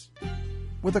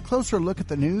with a closer look at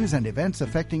the news and events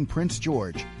affecting Prince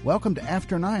George. Welcome to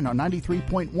After 9 on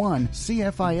 93.1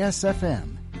 CFIS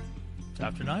FM. It's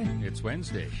After 9. It's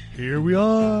Wednesday. Here we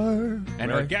are.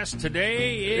 And our guest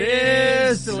today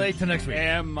is delayed to next week.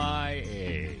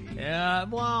 MIA. Yeah,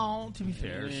 well, to be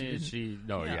fair, she said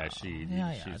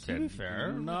to be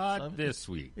fair, not this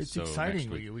week. It's so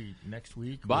exciting. Next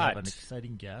We but have an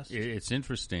exciting guest. It's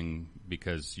interesting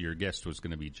because your guest was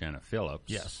going to be Jenna Phillips.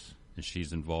 Yes. And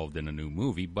she's involved in a new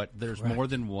movie, but there's Correct. more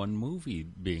than one movie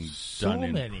being So done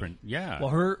in many. print. Yeah. Well,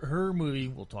 her movie,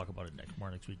 we'll talk about it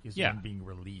next week, is Yeah. one being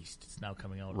released. It's now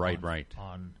coming out Right.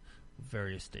 on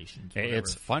various stations.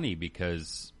 It's funny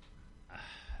because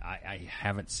I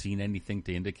haven't seen anything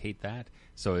to indicate that.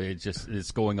 So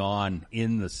it's going on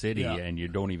in the city, and you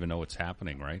don't even know what's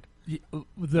happening, right?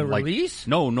 The release?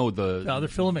 No, they're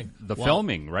filming. The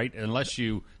filming, right? Unless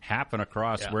you happen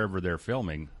across wherever they're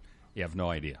filming, you have no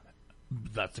idea.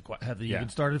 That's the question. Have they even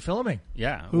started filming?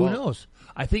 Yeah. Who knows?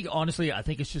 I think, honestly,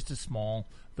 it's just a small,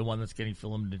 the one that's getting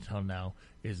filmed in town now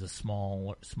is a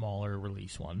smaller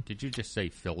release one. Did you just say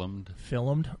filmed?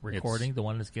 Filmed, recording, the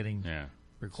one that's getting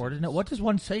recorded. Now, what does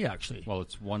one say, actually? Well,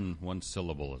 it's one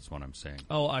syllable is what I'm saying.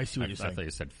 Oh, I see what you're saying. I thought you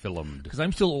said filmed. Because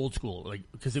I'm still old school,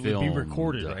 because it would be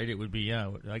recorded, Filmed. right? It would be,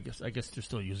 I guess they're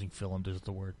still using filmed as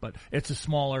the word, but it's a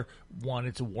smaller one.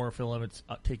 It's a war film. It's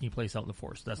taking place out in the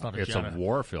forest. That's not a It's a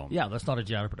war film. Yeah, that's not a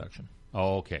Jana production.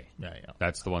 Oh, okay. Yeah.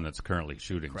 That's the one that's currently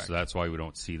shooting. Correct. So that's why we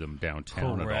don't see them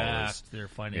downtown Correct. at all. They're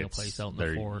finding a place out in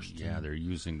the forest. Yeah, they're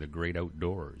using the great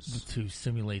outdoors. To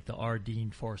simulate the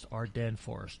Ardennes Forest.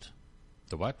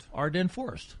 The what? Ardennes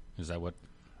Forest. Is that what?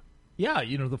 Yeah,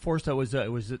 the forest that was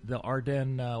it was the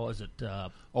Ardennes.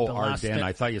 Ardennes.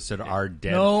 I thought you said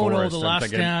Ardennes No, Forest. the last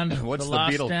stand. What's the the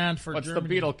last beetle? stand for What's Germany the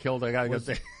beetle killed? I gotta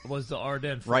say. Was the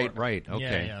Ardennes Forest. Right.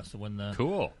 Okay. Yeah. So when the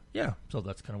cool. Yeah. So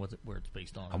that's kind of where it's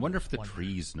based on. I wonder if the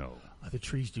trees know. The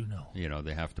trees do know.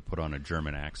 They have to put on a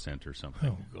German accent or something.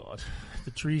 Oh God,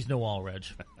 the trees know all, Reg.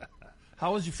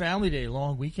 How was your family day?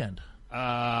 Long weekend.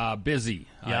 Busy.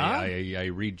 Yeah?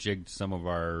 I rejigged some of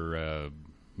our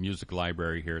music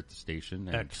library here at the station.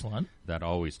 And excellent. That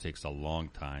always takes a long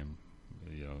time.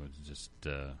 It's just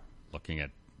looking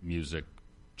at music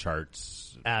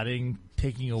charts, adding,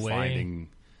 taking away, finding.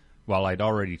 Well, I'd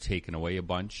already taken away a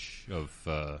bunch of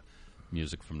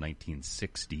music from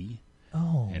 1960.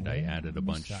 Oh, and I added a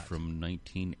bunch from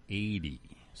 1980.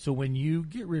 So when you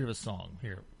get rid of a song,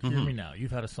 hear me now.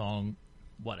 You've had a song.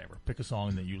 Whatever. Pick a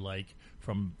song that you like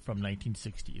from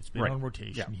 1960. It's been on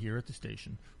rotation here at the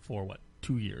station for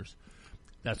 2 years.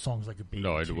 That song's like a baby.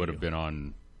 No, it would have been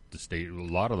on the station.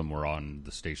 A lot of them were on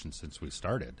the station since we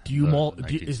started. Do you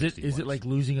is it like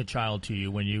losing a child to you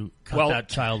when you cut that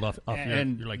child off?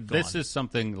 And you're like, gone. This is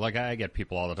something like I get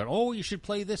people all the time. Oh, you should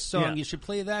play this song. Yeah. You should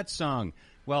play that song.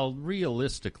 Well,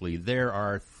 realistically, there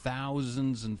are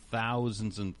thousands and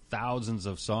thousands and thousands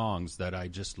of songs that I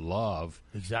just love.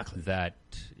 Exactly. That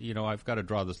I've got to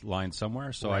draw this line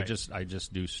somewhere, so I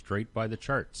just do straight by the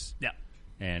charts. Yeah.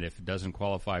 And if it doesn't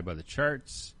qualify by the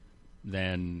charts,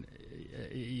 then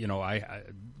I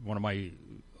one of my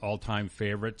all-time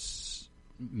favorites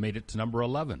made it to number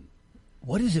 11.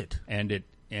 What is it? And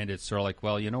it's sort of like,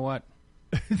 well, you know what?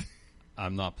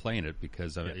 I'm not playing it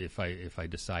because if I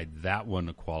decide that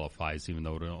one qualifies, even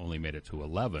though it only made it to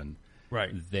 11, right?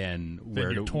 Then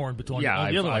you're torn between. Yeah,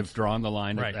 the other ones. I've drawn the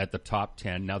line at the top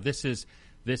 10. Now this is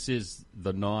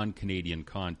the non-Canadian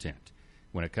content.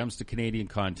 When it comes to Canadian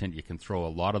content, you can throw a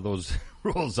lot of those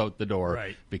rules out the door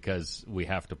because we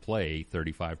have to play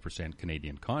 35%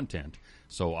 Canadian content.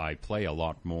 So I play a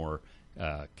lot more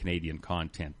Canadian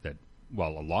content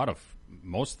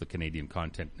most of the Canadian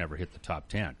content never hit the top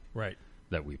 10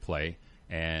 that we play.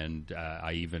 And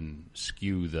I even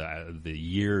skew the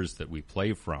years that we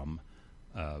play from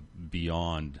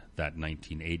beyond that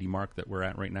 1980 mark that we're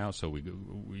at right now. So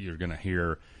you're going to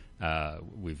hear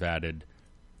we've added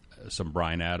some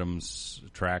Bryan Adams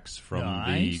tracks from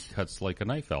the Cuts Like a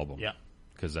Knife album. Yeah.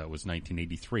 Because that was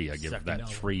 1983. I give Second that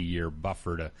album. 3-year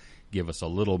buffer to give us a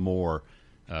little more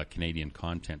Canadian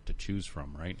content to choose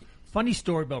from, right? Funny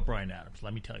story about Bryan Adams.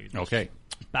 Let me tell you this. Okay.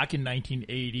 Back in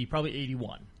 1980, probably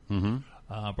 81,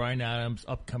 Bryan Adams,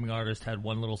 upcoming artist, had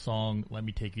one little song, Let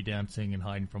Me Take You Dancing and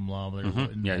Hiding from Love. And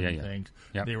things.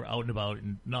 Yep. They were out and about,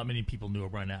 and not many people knew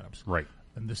of Bryan Adams. Right.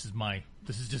 And this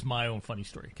is just my own funny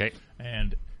story. Okay.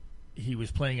 And he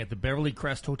was playing at the Beverly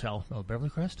Crest Hotel. No, Beverly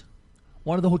Crest?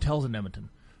 One of the hotels in Edmonton.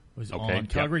 It was on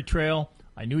Calgary Trail.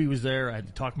 I knew he was there. I had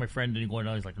to talk to my friend, and going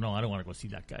on. He's like, "No, I don't want to go see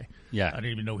that guy." Yeah, I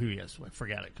didn't even know who he is. So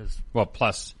forget it.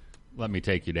 Plus Let Me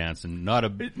Take You Dancing. Not a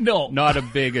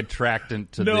big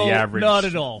attractant to the No, average not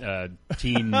at all.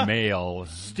 Teen male.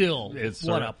 Still,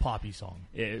 what a poppy song.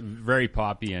 Very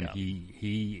poppy, and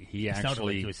he It sounded like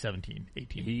actually he was 17,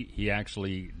 18. he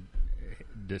actually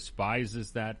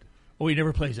despises that Oh, he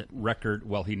never plays it. record.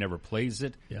 Well, he never plays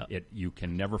it. Yeah. You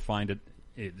can never find it.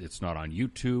 It's not on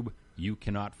YouTube. You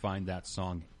cannot find that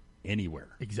song anywhere.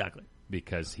 Exactly.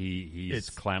 Because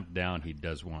he's clamped down. He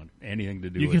does want anything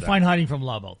to do You with can that. find Hiding from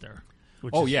Love out there.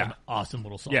 Which is yeah. an awesome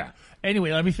little song. Yeah.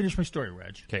 Anyway, let me finish my story,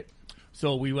 Reg. Okay.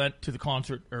 So we went to the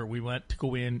concert, or we went to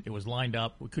go in. It was lined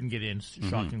up. We couldn't get in,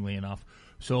 shockingly enough.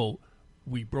 So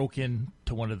we broke in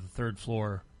to one of the third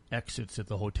floor exits at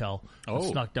the hotel. And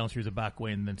snuck down through the back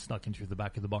way and then snuck in through the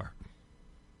back of the bar.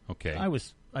 Okay.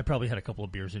 I probably had a couple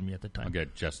of beers in me at the time. I'll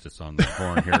get Justice on the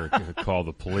horn here. Call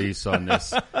the police on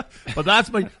this. But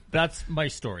that's my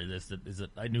story. Is that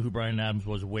I knew who Bryan Adams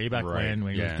was way back when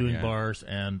he was doing bars,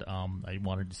 and I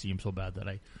wanted to see him so bad that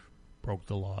I broke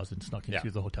the laws and snuck in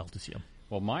through the hotel to see him.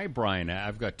 Well,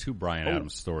 I've got two Bryan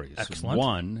Adams stories. Excellent.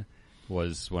 One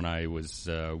was when I was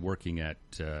working at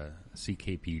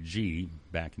CKPG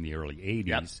back in the early 80s.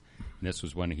 Yep. And this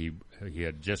was when he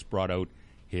had just brought out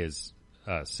his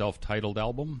self-titled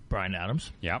album. Bryan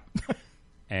Adams. Yep.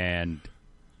 And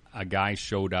a guy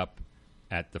showed up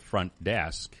at the front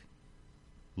desk,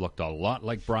 looked a lot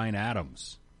like Bryan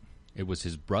Adams. It was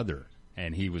his brother,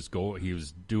 and he was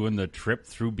doing the trip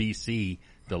through BC,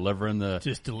 delivering the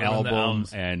album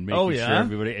and making sure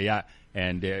everybody. Yeah.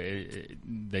 And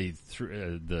they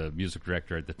threw, the music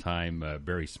director at the time,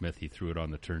 Barry Smith, he threw it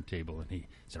on the turntable, and he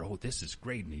said, "Oh, this is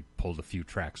great!" And he pulled a few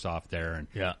tracks off there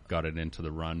and got it into the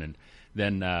run. And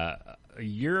then a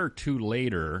year or two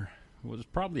later, it was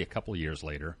probably a couple of years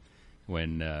later,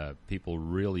 when people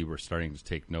really were starting to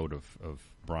take note of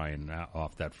Bryan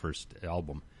off that first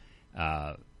album,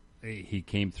 he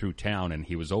came through town, and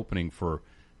he was opening for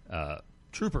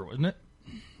Trooper, wasn't it?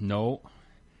 No,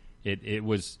 it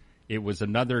was. It was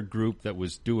another group that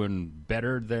was doing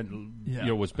better than,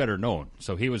 was better known.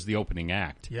 So he was the opening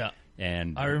act. Yeah.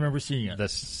 And I remember seeing it. The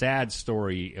sad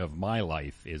story of my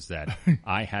life is that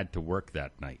I had to work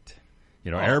that night.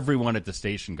 Everyone at the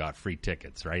station got free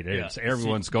tickets, right? Yeah.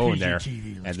 Everyone's going there.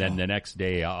 PGTV, and then the next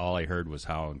day, all I heard was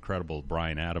how incredible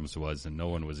Bryan Adams was, and no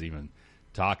one was even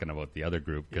talking about the other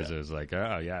group because it was like,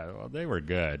 they were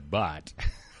good, but...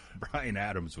 Bryan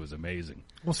Adams was amazing.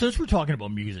 Well, since we're talking about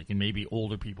music, and maybe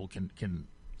older people can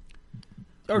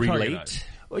relate.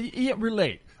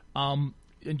 Relate. And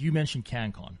you mentioned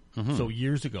CanCon. Mm-hmm. So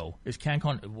years ago,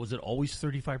 was it always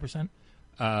 35%?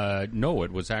 No,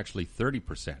 it was actually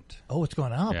 30%. Oh, it's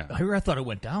gone up. Yeah. I thought it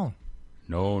went down.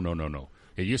 No.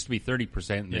 It used to be 30%,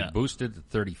 and they boosted to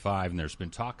 35%, and there's been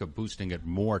talk of boosting it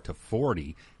more to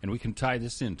 40%. And we can tie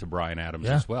this into Bryan Adams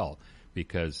as well,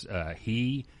 because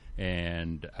he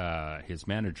and his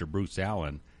manager Bruce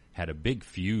Allen had a big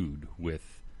feud with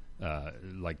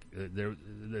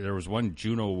there was one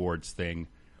Juno Awards thing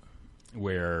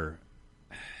where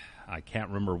I can't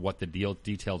remember what the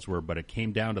details were, but it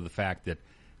came down to the fact that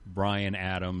Bryan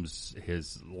Adams,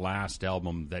 his last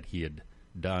album that he had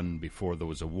done before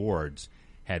those awards,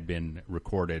 had been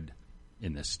recorded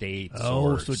in the States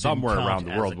or so somewhere around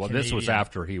the world. Well, this was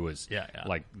after he was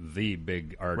like the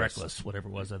big artist. Reckless, whatever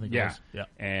it was, I think it was. Yeah.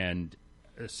 And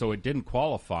so it didn't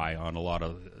qualify on a lot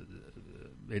of...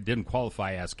 It didn't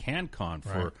qualify as CanCon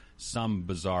for some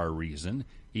bizarre reason,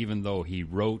 even though he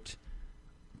wrote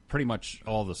pretty much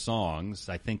all the songs.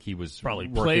 I think he was probably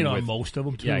played on most of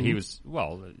them, too. Yeah, he was...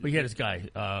 Well... But he had his guy.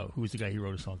 Who was the guy he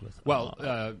wrote his songs with?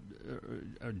 Well,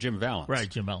 Jim Vallance. Right,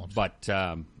 Jim Vallance. But...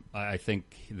 I think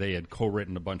they had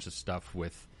co-written a bunch of stuff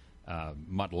with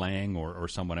Mutt Lange or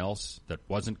someone else that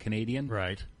wasn't Canadian.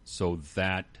 Right. So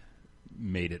that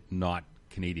made it not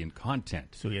Canadian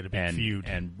content. So he had a big feud.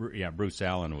 And Bruce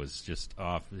Allen was just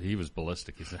off. He was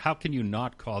ballistic. He said, how can you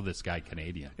not call this guy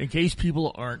Canadian? In case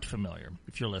people aren't familiar,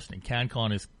 if you're listening,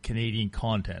 CanCon is Canadian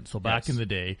content. So back in the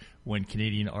day when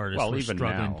Canadian artists were even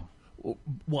struggling... now.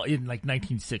 Well, in like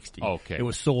 1960, it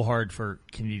was so hard for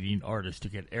Canadian artists to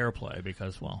get airplay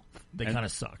because, they kind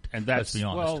of sucked. And let's be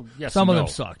honest. Well, yes, some of them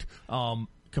sucked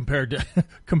compared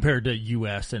to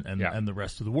U.S. and the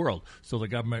rest of the world. So the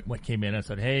government came in and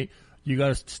said, "Hey, you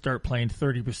got to start playing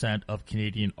 30% of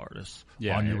Canadian artists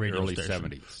on your radio early station."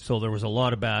 70s. So there was a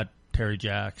lot of bad. Terry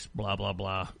Jacks, blah blah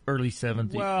blah, early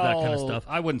 70s, that kind of stuff.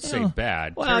 I wouldn't say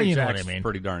bad. Well, Terry you know Jacks what I mean.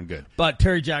 Pretty darn good. But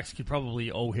Terry Jacks could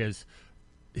probably owe his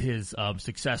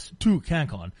success to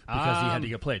CanCon because he had to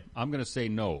get played. I'm going to say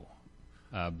no,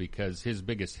 because his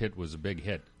biggest hit was a big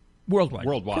hit. Worldwide.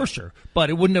 For sure. But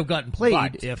it wouldn't have gotten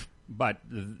played if... But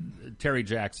Terry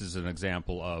Jacks is an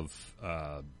example of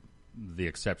the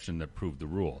exception that proved the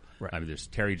rule. Right. I mean, there's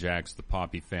Terry Jacks, the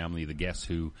Poppy Family, the Guess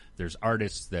Who. There's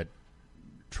artists that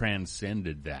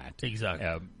transcended that. Exactly.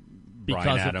 Bryan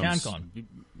Because Adams, of CanCon.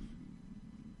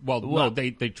 Well, no,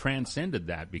 they transcended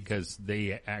that because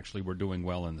they actually were doing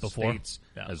well in the States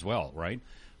as well, right?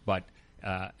 But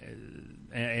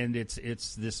and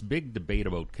it's this big debate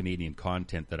about Canadian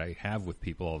content that I have with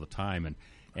people all the time,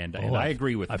 and I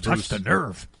agree with I've Bruce. touched a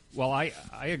nerve. Well, I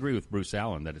agree with Bruce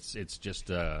Allen that it's just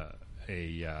a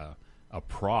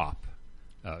prop.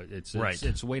 It's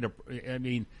a way to. I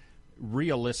mean,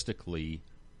 realistically,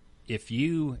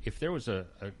 if there was a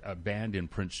band in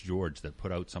Prince George that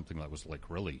put out something that was like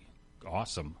really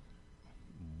awesome,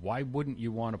 why wouldn't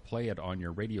you want to play it on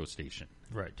your radio station?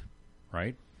 Right.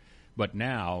 But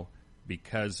now,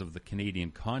 because of the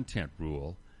Canadian content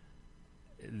rule,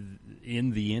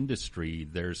 in the industry,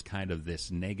 there's kind of this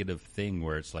negative thing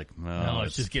where it's like, no,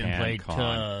 it's just getting played.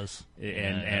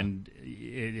 And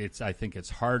I think it's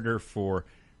harder for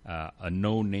a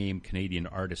no-name Canadian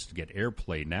artist to get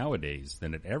airplay nowadays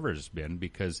than it ever has been,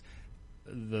 because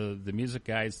the music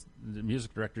guys, the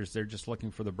music directors, they're just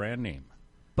looking for the brand name,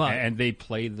 and they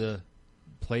play the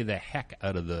heck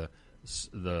out of the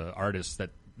artists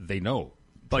that they know.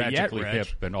 Tragically Hip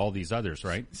and all these others,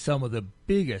 right? Some of the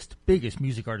biggest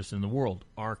music artists in the world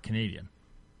are Canadian.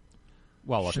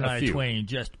 Well, Shania a few. Twain,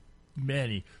 just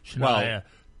many. Shania,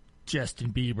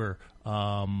 Justin Bieber,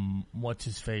 what's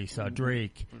his face,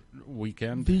 Drake.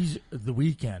 Weekend. The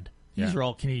Weekend. These are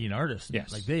all Canadian artists.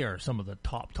 Yes. Like, they are some of the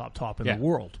top in the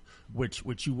world, which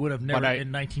you would have never,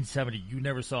 in 1970, you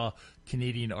never saw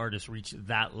Canadian artists reach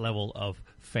that level of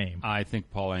fame. I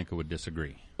think Paul Anka would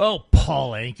disagree. Oh,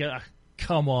 Paul Anka.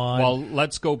 Come on. Well,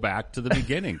 let's go back to the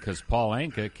beginning, because Paul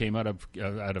Anka came out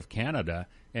of Canada,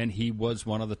 and he was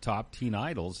one of the top teen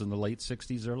idols in the late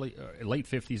 50s, early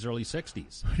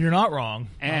 60s. You're not wrong.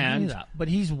 And that. But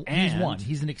he's one.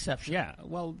 He's an exception. Yeah.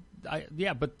 Well,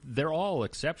 but they're all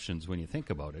exceptions when you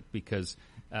think about it, because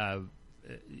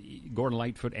Gordon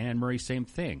Lightfoot, Anne Murray, same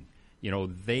thing. You know,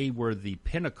 they were the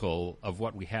pinnacle of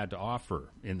what we had to offer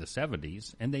in the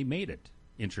 70s, and they made it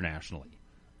internationally.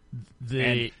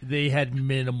 They had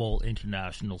minimal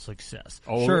international success.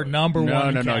 Oh, sure, number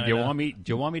one. No. Canada. Do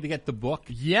you want me to get the book?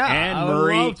 Yeah, Anne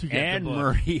Murray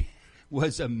Murray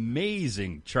was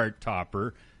amazing chart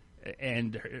topper,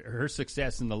 and her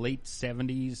success in the late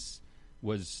 70s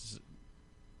was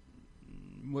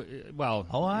well.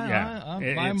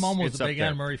 My mom was a big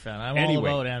Anne Murray fan. I'm all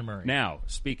about Anne Murray. Now,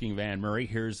 speaking of Anne Murray,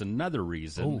 here's another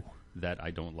reason that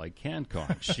I don't like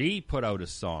CanCon. She put out a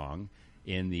song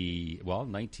in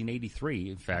 1983.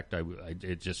 In fact,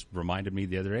 it just reminded me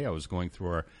the other day. I was going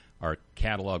through our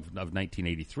catalog of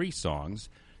 1983 songs,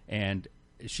 and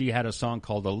she had a song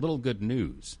called "A Little Good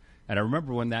News." And I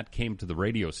remember when that came to the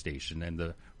radio station, and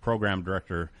the program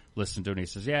director listened to it, and he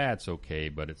says, "Yeah, it's okay,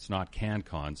 but it's not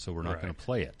CanCon, so we're not going to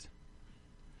play it."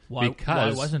 Why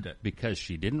wasn't it? Because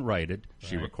she didn't write it.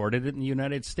 She recorded it in the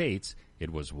United States. It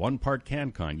was one part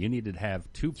CanCon. You needed to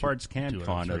have two parts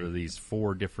CanCon out of these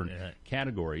four different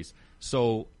categories.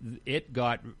 So it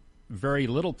got very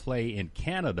little play in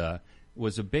Canada,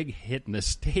 was a big hit in the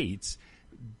States,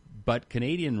 but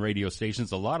Canadian radio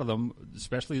stations, a lot of them,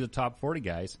 especially the top 40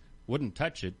 guys, wouldn't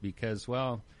touch it because,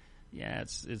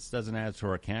 it doesn't add to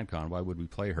our CanCon. Why would we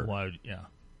play her?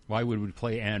 Why would we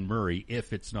play Anne Murray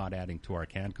if it's not adding to our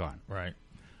CanCon? Right.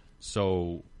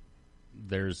 So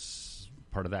there's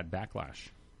part of that backlash.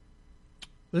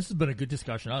 This has been a good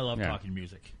discussion. I love talking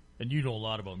music, and you know a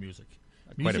lot about music.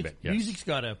 Quite a bit. Yes.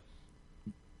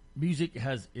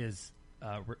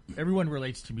 Everyone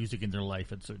relates to music in their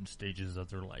life at certain stages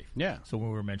of their life. Yeah. So when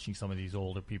we were mentioning some of these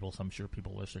older people, so I'm sure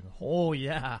people listening,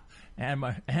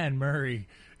 Anne Murray,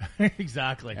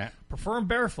 exactly. Yeah. Prefer him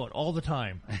barefoot all the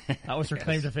time. That was her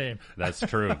claim to fame. That's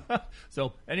true.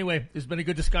 So anyway, it's been a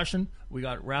good discussion. We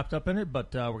got wrapped up in it,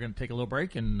 but we're going to take a little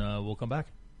break, and we'll come back.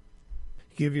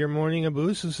 Give your morning a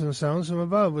boost with some sounds from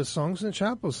above with Songs in the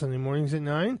Chapel, Sunday mornings at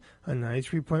 9 on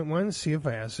 93.1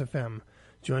 CFIS FM.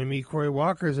 Join me, Corey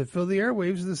Walker, as I fill the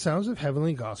airwaves with the sounds of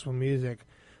heavenly gospel music.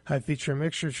 I feature a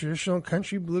mixture of traditional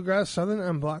country, bluegrass, southern,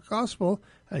 and block gospel,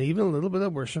 and even a little bit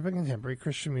of worship and contemporary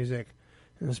Christian music.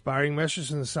 An inspiring message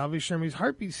from the Salvation Army's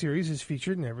Heartbeat series is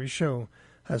featured in every show.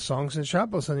 As Songs in the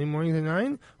Chapel, Sunday mornings at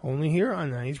 9, only here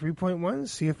on 93.1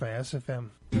 CFIS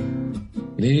FM.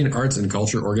 Canadian Arts and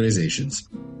Culture Organizations.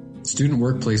 Student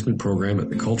Work Placement Program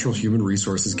at the Cultural Human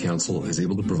Resources Council is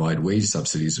able to provide wage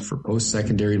subsidies for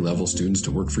post-secondary level students to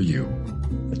work for you.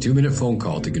 A 2-minute phone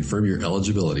call to confirm your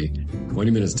eligibility 20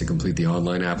 minutes to complete the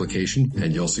online application,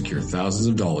 and you'll secure thousands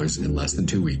of dollars in less than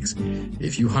 2 weeks.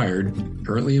 If you hired,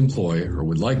 currently employ, or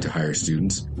would like to hire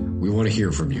students, we want to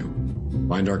hear from you.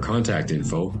 Find our contact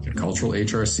info at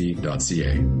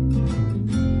culturalhrc.ca.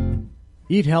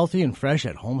 Eat healthy and fresh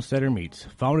at Homesteader Meats.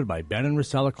 Founded by Ben and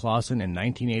Rosella Clausen in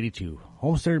 1982,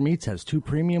 Homesteader Meats has 2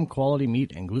 premium quality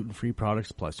meat and gluten-free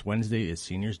products, plus Wednesday is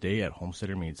Seniors Day at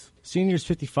Homesteader Meats. Seniors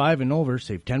 55 and over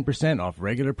save 10% off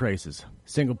regular prices.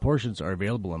 Single portions are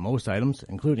available in most items,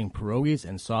 including pierogies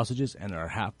and sausages, and our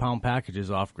half-pound packages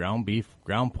off ground beef,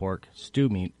 ground pork, stew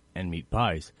meat, and meat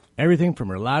pies. Everything from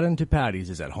rouladen to patties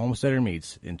is at Homesteader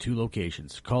Meats in 2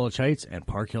 locations, College Heights and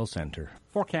Park Hill Center.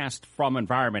 Forecast from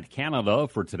Environment Canada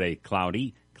for today: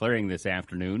 cloudy, clearing this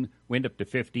afternoon, wind up to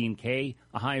 15 km,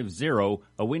 a high of 0,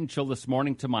 a wind chill this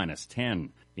morning to -10.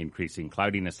 Increasing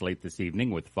cloudiness late this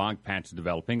evening with fog patches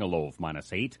developing, a low of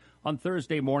 -8. On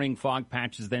Thursday morning, fog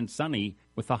patches, then sunny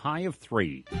with a high of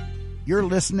 3. You're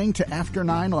listening to After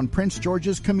 9 on Prince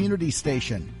George's Community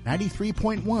Station,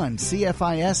 93.1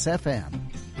 CFIS FM.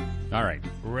 All right.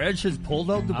 Reg has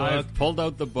pulled out the book. I've pulled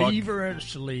out the book.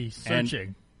 Feverishly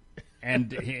searching.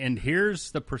 And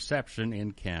here's the perception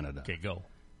in Canada. Okay, go.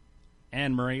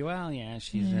 Anne Marie, well, yeah,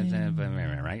 she's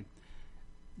right.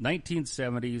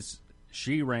 1970s,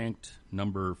 she ranked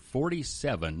number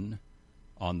 47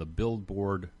 on the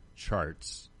Billboard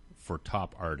charts for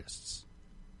top artists.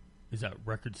 Is that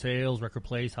record sales, record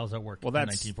plays? How's that work? Well,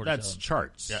 that's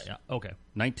charts. Yeah, okay.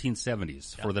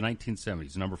 1970s, for the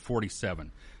 1970s, number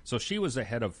 47. So she was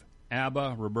ahead of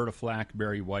ABBA, Roberta Flack,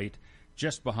 Barry White,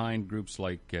 just behind groups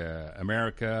like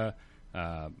America.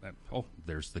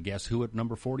 There's the Guess Who at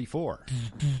number 44.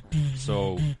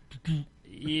 So,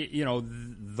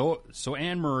 so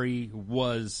Anne Marie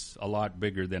was a lot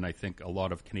bigger than I think a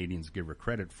lot of Canadians give her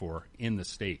credit for in the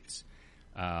States.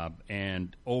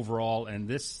 And overall, and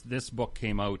this book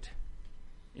came out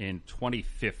in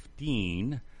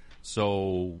 2015,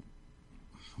 so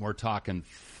we're talking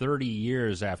 30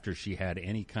 years after she had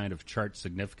any kind of chart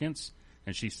significance,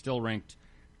 and she's still ranked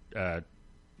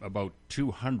about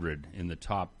 200 in the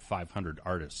top 500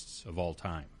 artists of all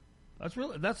time.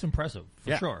 That's impressive,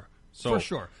 for sure. So, for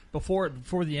sure. Before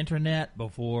the internet,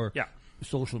 before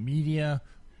social media.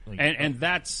 And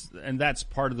that's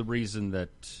part of the reason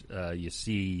that you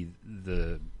see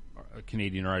the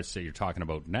Canadian artists that you're talking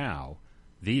about now,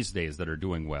 these days, that are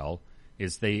doing well,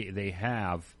 is they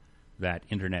have that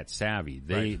internet savvy.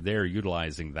 They're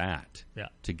utilizing that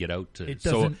to get out to.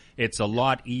 So it's a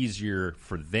lot easier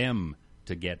for them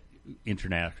to get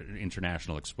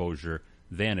international exposure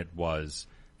than it was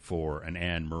for an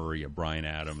Anne Murray, a Bryan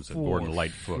Adams, a Gordon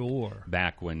Lightfoot,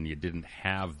 back when you didn't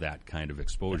have that kind of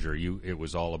exposure. It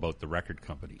was all about the record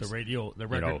companies. The radio, the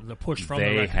record, the push from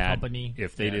the record company.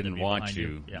 If they didn't want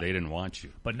you, they didn't want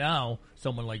you. But now,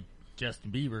 someone like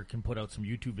Justin Bieber can put out some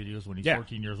YouTube videos when he's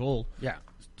 14 years old. Yeah.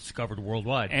 Discovered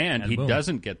worldwide. And he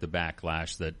doesn't get the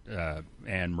backlash that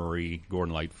Anne Murray,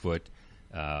 Gordon Lightfoot,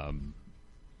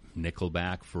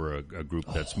 Nickelback, for a group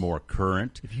that's more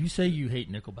current. If you say you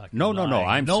hate Nickelback, no,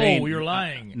 I'm saying you're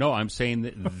lying. No, I'm saying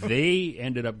that they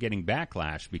ended up getting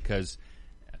backlash because,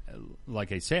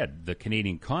 like I said, the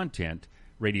Canadian content,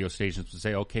 radio stations would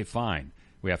say, okay, fine,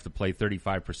 we have to play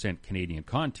 35% Canadian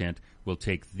content. We'll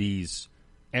take these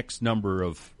X number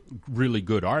of really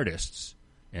good artists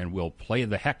and we'll play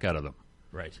the heck out of them.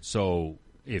 Right. So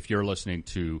if you're listening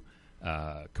to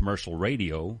commercial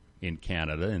radio in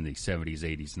Canada in the 70s,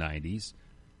 80s, 90s,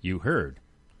 you heard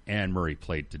Anne Murray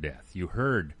played to death. You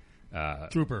heard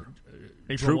Trooper,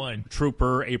 April Wine.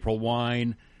 Trooper, April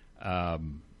Wine,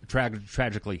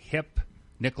 Tragically Hip,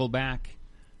 Nickelback.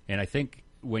 And I think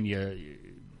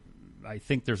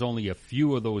there's only a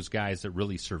few of those guys that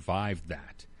really survived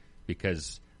that,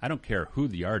 because I don't care who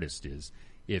the artist is.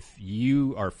 If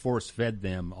you are force-fed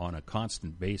them on a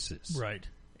constant basis, right,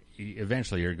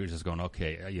 eventually you're just going,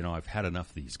 okay, I've had enough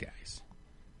of these guys.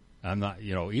 I'm not,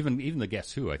 even the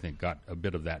Guess Who, I think, got a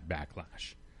bit of that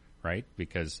backlash, right?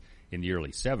 Because in the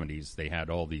early 70s, they had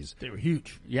all these... They were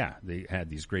huge. Yeah, they had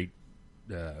these great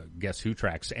Guess Who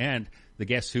tracks. And the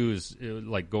Guess Who is,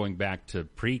 like, going back to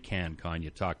pre-CanCon, you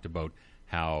talked about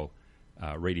how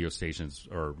radio stations,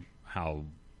 or how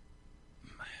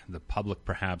the public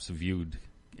perhaps viewed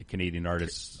Canadian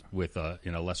artists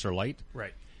in a lesser light.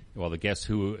 Right. Well, the Guess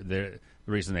Who, the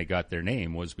reason they got their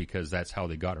name was because that's how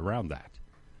they got around that,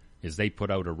 is they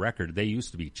put out a record. They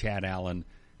used to be Chad Allen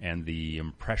and the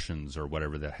Impressions, or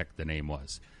whatever the heck the name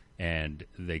was, and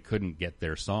they couldn't get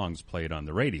their songs played on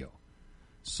the radio.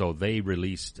 So they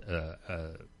released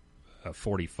a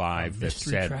 45 that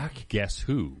said track? Guess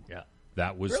Who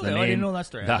That was really? the name. I didn't know that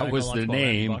story. That was the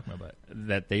name about.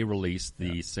 that they released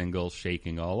the single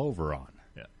 "Shaking All Over" on.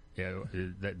 Yeah,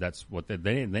 that's what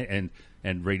they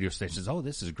and radio stations. Oh,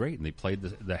 this is great, and they played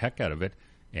the heck out of it,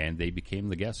 and they became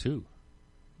the Guess Who,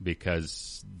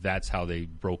 because that's how they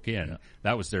broke in. Yeah.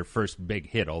 That was their first big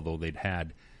hit, although they'd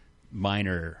had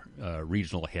minor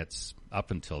regional hits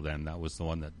up until then. That was the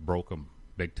one that broke them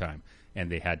big time, and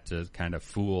they had to kind of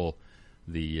fool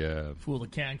the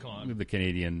CanCon, the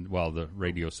Canadian, the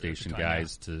radio station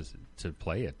guys to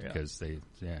play it, because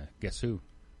Guess Who.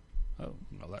 Oh,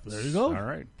 well, there you go. All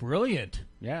right. Brilliant.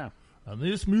 Yeah. On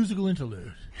this musical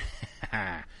interlude.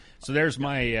 So there's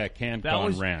my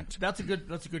CanCon rant. That's a good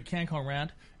CanCon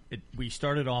rant. We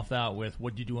started off that with,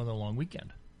 what did you do on the long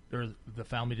weekend? Or the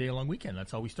Family Day long weekend.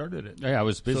 That's how we started it. Yeah, I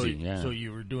was busy. So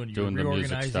you were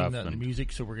reorganizing the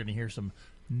music, so we're going to hear some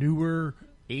newer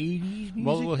 80s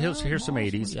music. Well, here's some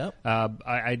 80s. Yep.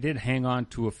 I did hang on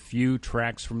to a few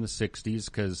tracks from the 60s,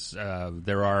 because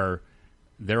there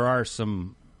are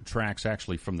some tracks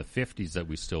actually from the 50s that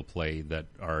we still play that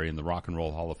are in the Rock and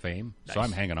Roll Hall of Fame. Nice. So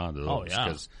I'm hanging on to those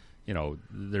because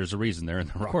there's a reason they're in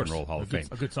the Rock and Roll Hall of Fame.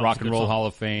 Rock and Roll Hall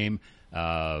of Fame,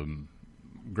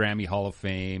 Grammy Hall of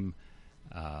Fame,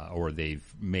 or they've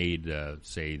made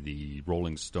say the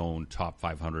Rolling Stone Top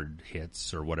 500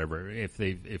 hits or whatever. If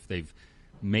they've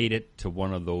made it to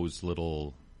one of those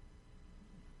little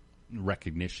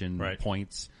recognition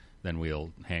points, then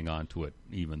we'll hang on to it,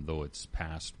 even though it's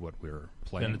past what we're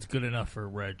playing. Then it's good enough for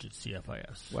Reg at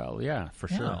CFIS. Well, yeah, for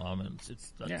sure.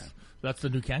 That's the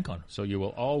new CanCon. So you will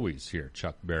always hear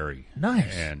Chuck Berry.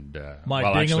 Nice. And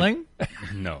My Ding-a-Ling?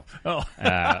 No. Oh.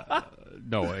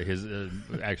 No, his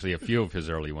actually a few of his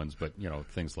early ones, but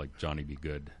things like Johnny Be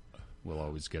Good will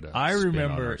always get a. I spin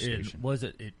remember on our it station.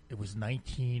 was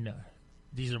 19.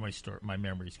 These are my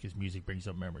memories, because music brings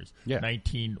up memories. Yeah.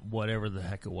 19, whatever the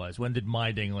heck it was. When did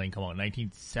My Ding-a-Ling come out?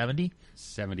 1970?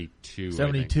 72.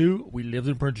 72. We lived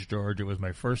in Prince George. It was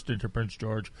my first into Prince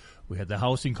George. We had the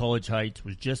house in College Heights. It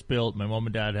was just built. My mom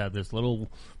and dad had this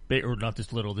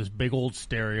this big old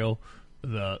stereo,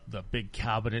 the big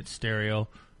cabinet stereo,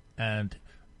 and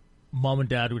mom and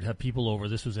dad would have people over.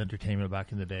 This was entertainment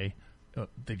back in the day.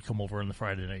 They'd come over on the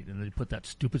Friday night, and they'd put that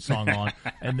stupid song on,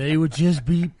 and they would just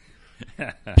be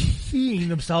peeing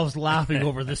themselves laughing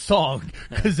over the song,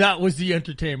 because that was the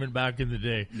entertainment back in the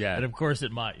day. Yeah. And of course,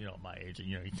 at my age,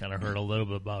 you kind of heard a little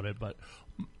bit about it, but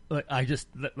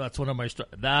that's one of my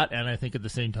that, and I think at the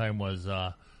same time was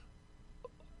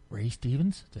Ray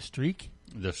Stevens, The Streak.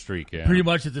 The Streak, yeah. Pretty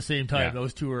much at the same time, Yeah.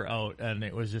 those two were out, and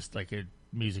it was just like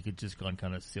music had just gone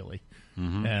kind of silly.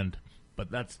 But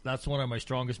that's one of my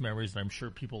strongest memories, and I'm sure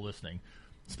people listening,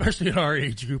 especially in our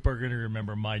age group, are going to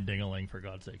remember My Ding-a-Ling, for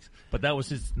God's sakes. But that was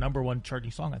his number one charting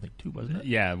song, I think, too, wasn't it?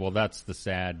 Yeah, well, that's the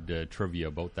sad trivia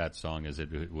about that song, is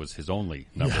it was his only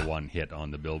number one hit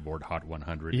on the Billboard Hot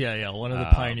 100. Yeah, one of the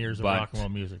pioneers of rock and roll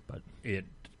music. But it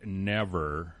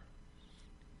never,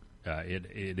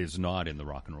 it is not in the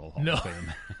Rock and Roll Hall of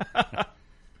Fame.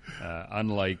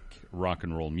 Unlike rock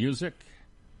and roll music,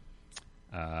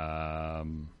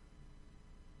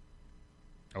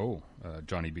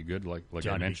 Johnny Be Good, like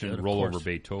Johnny I mentioned, Good, Roll course. Over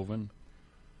Beethoven.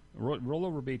 Roll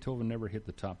Over Beethoven never hit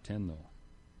the top 10, though.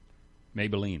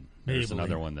 Maybelline. There's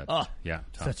another one that, top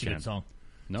such 10. a good song.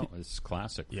 No, it's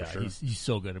classic, Yeah, for sure. he's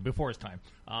so good. Before his time.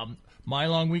 My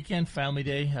long weekend, Family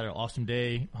Day, had an awesome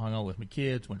day, hung out with my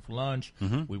kids, went for lunch.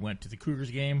 We went to the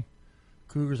Cougars game.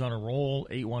 Cougars on a roll,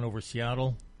 8-1 over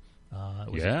Seattle.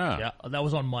 That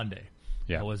was on Monday.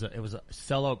 Yeah. It was a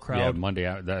sellout crowd. Yeah, Monday,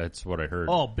 that's what I heard.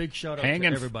 Oh, big shout out to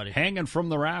everybody. Hanging from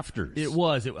the rafters. It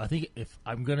was. I think, if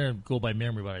I'm going to go by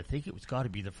memory, but I think it was got to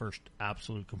be the first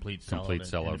absolute complete sellout of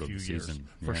in a few the years. season.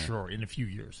 For sure, in a few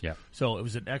years. Yeah. So it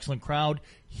was an excellent crowd.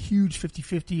 Huge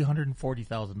 50-50,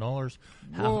 $140,000.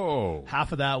 Whoa.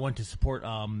 Half of that went to support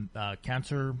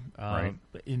cancer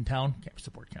in town. Can't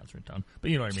support cancer in town.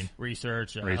 But you know what I mean.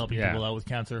 Research, helping people out with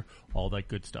cancer, all that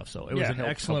good stuff. So it was an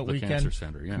excellent weekend. Cancer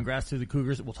Center, Congrats to the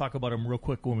Cougars. We'll talk about them real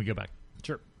quick when we get back.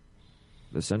 Sure.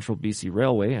 The Central BC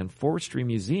Railway and Forestry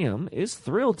Museum is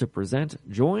thrilled to present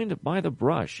Joined by the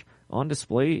Brush, on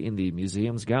display in the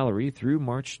museum's gallery through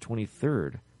March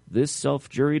 23rd. This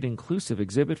self-juried inclusive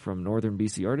exhibit from Northern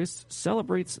BC artists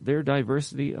celebrates their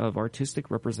diversity of artistic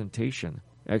representation.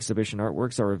 Exhibition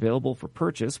artworks are available for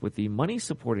purchase, with the money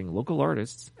supporting local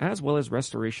artists as well as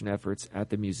restoration efforts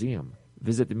at the museum.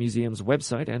 Visit the museum's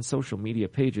website and social media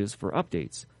pages for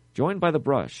updates. Joined by the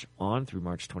Brush, on through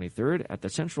March 23rd at the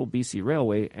Central BC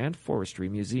Railway and Forestry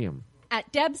Museum. At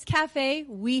Deb's Cafe,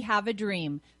 we have a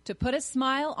dream to put a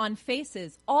smile on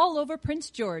faces all over Prince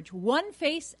George, one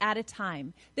face at a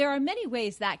time. There are many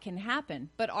ways that can happen,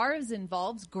 but ours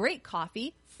involves great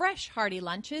coffee, fresh hearty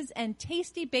lunches, and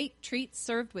tasty baked treats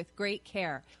served with great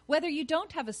care. Whether you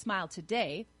don't have a smile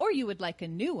today or you would like a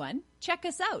new one, check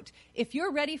us out. If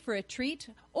you're ready for a treat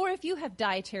or if you have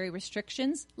dietary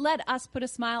restrictions, let us put a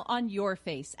smile on your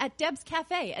face at Deb's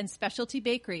Cafe and Specialty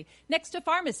Bakery next to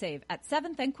Pharmasave at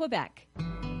 7th and Quebec.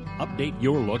 Update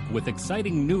your look with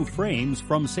exciting new frames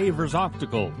from Savers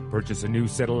Optical. Purchase a new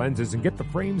set of lenses and get the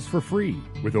frames for free.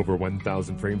 With over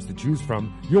 1,000 frames to choose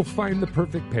from, you'll find the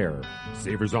perfect pair.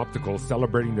 Savers Optical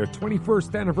celebrating their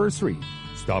 21st anniversary.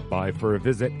 Stop by for a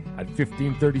visit at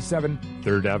 1537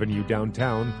 3rd Avenue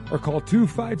downtown or call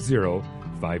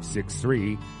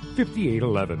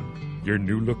 250-563-5811. Your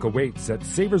new look awaits at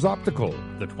Savers Optical.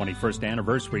 The 21st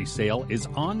anniversary sale is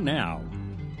on now.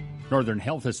 Northern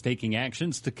Health is taking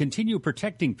actions to continue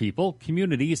protecting people,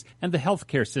 communities, and the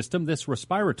healthcare system this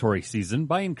respiratory season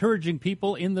by encouraging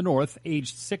people in the North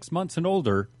aged 6 months and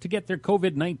older to get their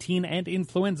COVID-19 and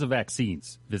influenza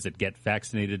vaccines. Visit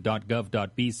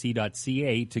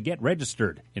getvaccinated.gov.bc.ca to get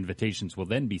registered. Invitations will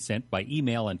then be sent by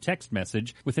email and text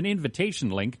message with an invitation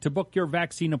link to book your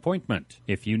vaccine appointment.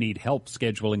 If you need help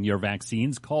scheduling your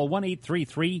vaccines, call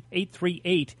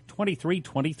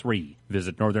 1-833-838-2323.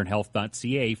 Visit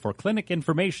northernhealth.ca for clinic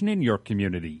information in your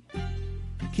community.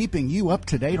 Keeping you up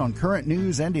to date on current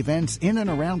news and events in and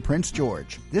around Prince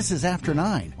George. This is After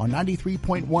 9 on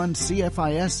 93.1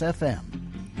 CFIS FM.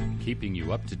 Keeping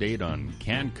you up to date on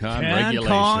CanCon regulations.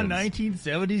 CanCon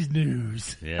 1970s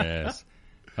news. Yes.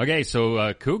 Okay,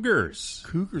 so Cougars.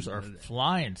 Cougars are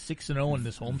flying 6-0 in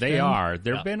this home. They are.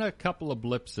 There have been a couple of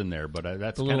blips in there, but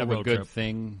that's kind of a good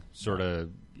thing. Sort of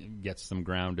gets them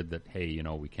grounded that, hey, you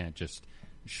know, we can't just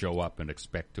show up and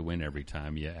expect to win every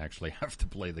time. You actually have to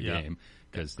play the game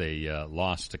because they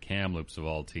lost to Kamloops of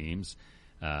all teams.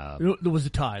 There was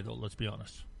a tie, though, let's be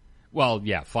honest. Well,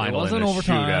 yeah, final in a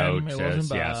overtime. shootout. It wasn't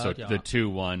bad. So the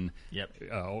 2-1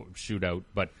 shootout.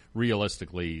 But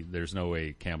realistically, there's no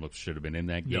way Kamloops should have been in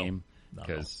that game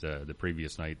because the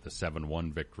previous night, the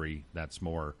 7-1 victory, that's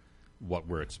more what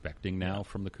we're expecting now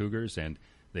from the Cougars. And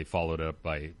they followed up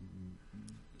by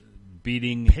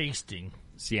pasting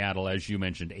Seattle, as you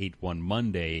mentioned, 8-1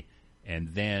 Monday, and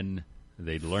then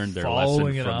they learned their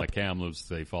lesson from the Kamloops.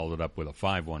 They followed it up with a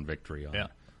 5-1 victory on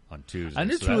Tuesday.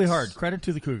 And it's really hard. Credit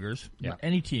to the Cougars. Yeah.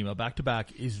 Any team, a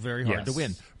back-to-back is very hard to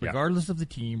win, regardless of the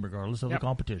team, regardless of the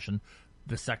competition.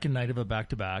 The second night of a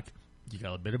back-to-back, you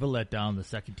got a bit of a letdown. The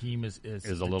second team is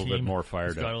a little bit more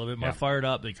fired up. Got a little bit more fired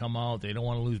up. They come out. They don't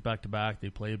want to lose back-to-back.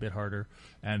 They play a bit harder.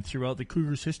 And throughout the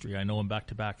Cougars' history, I know in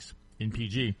back-to-backs in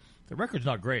PG, the record's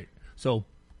not great. So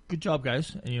good job,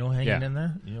 guys. Hanging in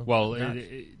there.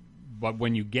 But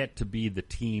when you get to be the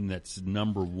team that's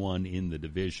number one in the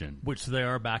division, which they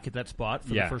are back at that spot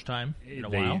for the first time in a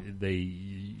while,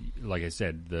 they like I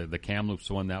said, the Kamloops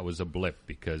one, that was a blip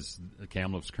because the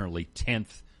Kamloops currently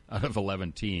 10th out of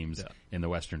 11 teams in the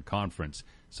Western Conference.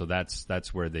 So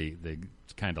that's where they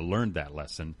kind of learned that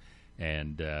lesson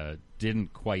and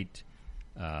didn't quite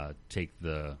take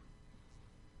the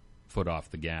foot off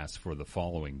the gas for the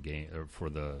following game or for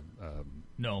the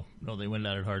no, they went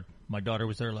at it hard. My daughter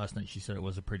was there last night. She said it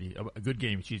was a good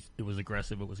game. It was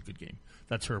aggressive. It was a good game.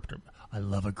 That's her term. I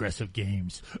love aggressive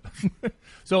games.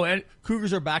 So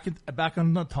Cougars are back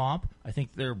on the top. I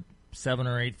think they're 7th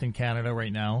or 8th in Canada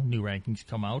right now. New rankings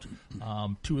come out.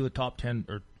 2 of the top 10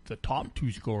 or the top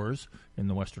 2 scorers in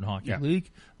the Western Hockey League,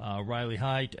 Riley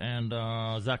Height and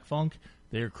Zach Funk.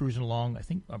 They're cruising along.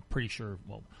 I'm pretty sure.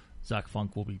 Well, Zach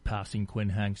Funk will be passing Quinn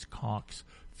Hanks Cox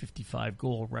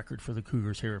 55-goal record for the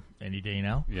Cougars here any day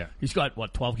now. Yeah, he's got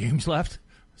 12 games left,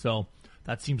 so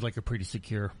that seems like a pretty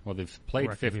secure. Well, they've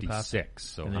played 56,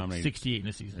 so how many? 68 in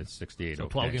the season. It's 68. So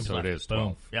 12 games left. So it is 12.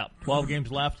 Boom. Yeah, 12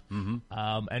 games left.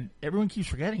 Mm-hmm. And everyone keeps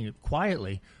forgetting it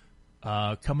quietly.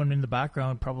 Coming in the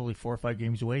background, probably 4 or 5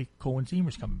 games away. Cohen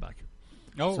Seamer's coming back.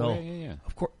 Oh, so, yeah.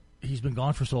 Of course. He's been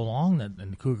gone for so long and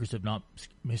the Cougars have not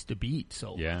missed a beat.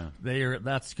 So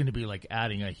that's going to be like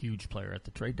adding a huge player at the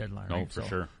trade deadline. Oh, right? for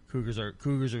sure.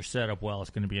 Cougars are set up well.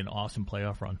 It's going to be an awesome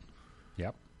playoff run.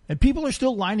 Yep. And people are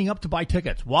still lining up to buy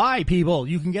tickets. Why, people?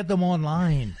 You can get them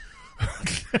online.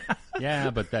 Yeah,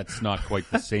 but that's not quite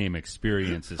the same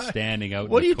experience as standing out.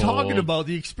 What are you talking about?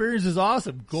 The experience is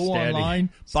awesome. Go online,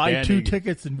 buy 2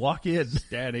 tickets, and walk in.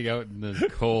 Standing out in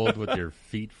the cold with your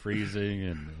feet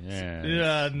freezing,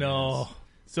 and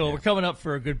So we're coming up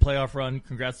for a good playoff run.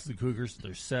 Congrats to the Cougars.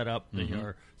 They're set up. They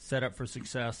are set up for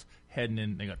success. Heading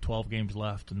in, they got 12 games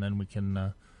left, and then we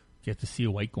can get to see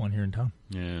a White going here in town.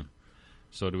 Yeah.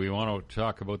 So do we want to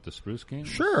talk about the Spruce Kings?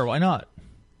 Sure, why not?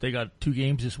 They got 2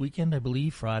 games this weekend, I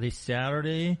believe, Friday,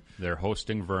 Saturday. They're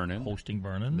hosting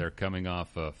Vernon. They're coming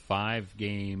off a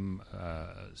 5-game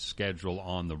schedule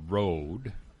on the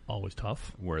road. Always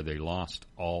tough. Where they lost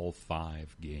all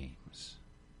 5 games.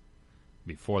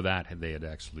 Before that, they had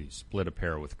actually split a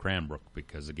pair with Cranbrook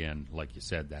because, again, like you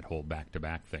said, that whole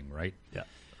back-to-back thing, right? Yeah.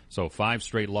 So 5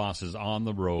 straight losses on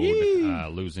the road,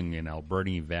 losing in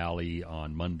Alberni Valley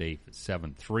on Monday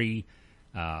 7-3.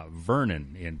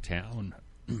 Vernon in town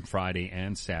Friday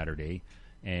and Saturday.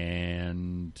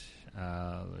 And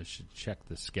I should check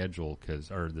the schedule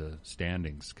or the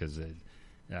standings because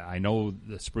I know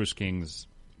the Spruce Kings.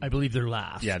 I believe they're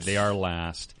last. Yeah, they are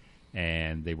last.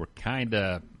 And they were kind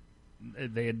of.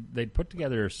 They'd put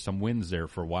together some wins there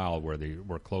for a while where they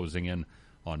were closing in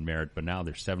on Merritt, but now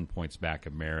they're 7 points back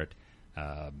of Merritt,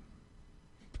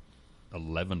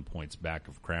 11 points back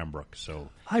of Cranbrook. So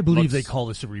I believe they call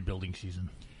this a rebuilding season.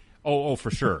 Oh,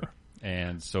 for sure.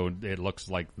 And so it looks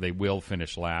like they will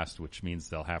finish last, which means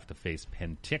they'll have to face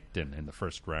Penticton in the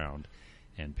first round.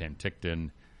 And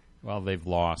Penticton, well, they've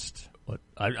lost.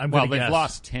 They've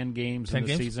lost 10 games in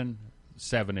the season,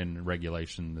 7 in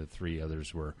regulation. The 3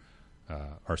 others were.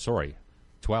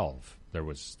 12. There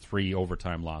was 3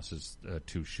 overtime losses,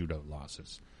 2 shootout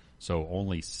losses. So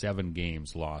only 7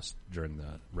 games lost during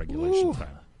the regulation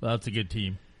time. Well, that's a good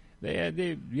team.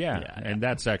 And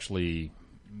that's actually,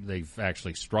 they've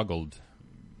actually struggled.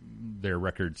 Their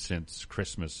record since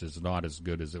Christmas is not as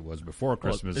good as it was before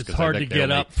Christmas. It's hard to get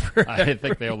up. I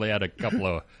think they only had a couple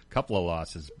of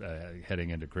losses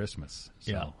heading into Christmas.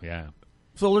 So, yeah.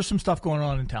 So there's some stuff going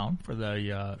on in town for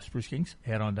the Spruce Kings.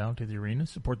 Head on down to the arena,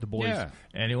 support the boys. Yeah.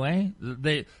 Anyway,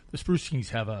 the Spruce Kings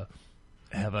have a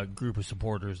group of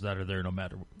supporters that are there no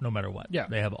matter what. Yeah.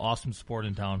 They have awesome support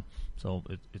in town, so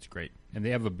it's great. And they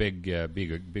have a big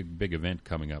event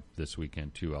coming up this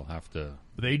weekend too. I'll have to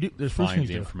find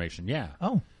the information. Yeah.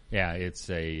 Oh. Yeah, it's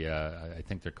I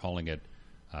think they're calling it.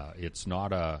 It's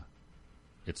not a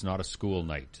school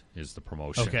night is the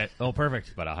promotion. Okay. Oh,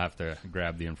 perfect. But I'll have to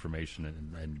grab the information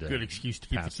and good excuse to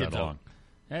keep the kids along.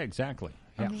 Yeah, exactly.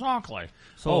 Yeah. Exactly.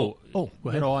 So, go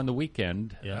ahead. On the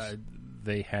weekend, yes.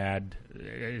 They had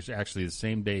actually the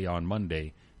same day on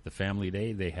Monday, the family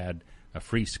day. They had a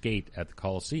free skate at the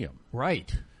Coliseum.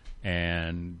 Right.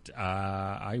 And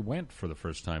I went for the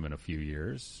first time in a few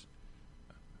years.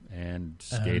 And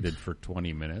skated for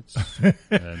 20 minutes,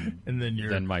 and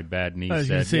then my bad knee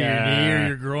said, your knee or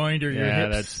your groin or your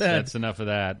hips. That's enough of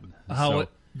that.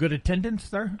 Good attendance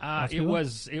there? It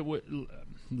was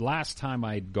last time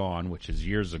I'd gone, which is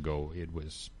years ago. It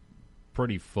was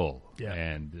pretty full,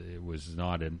 and it was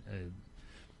not an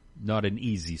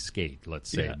easy skate, let's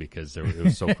say, because it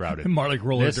was so crowded. More like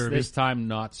roller derby. This time,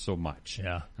 not so much.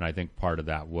 Yeah, and I think part of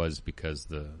that was because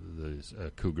the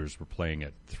Cougars were playing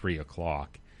at 3:00.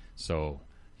 So,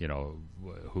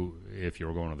 if you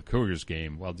were going to the Cougars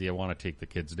game, well, do you want to take the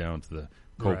kids down to the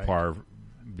Copar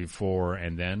before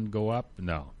and then go up?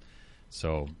 No.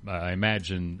 So I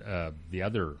imagine the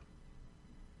other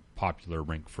popular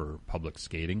rink for public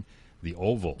skating, the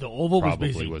Oval. The Oval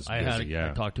probably was busy.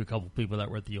 I talked to a couple of people that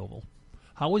were at the Oval.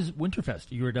 How was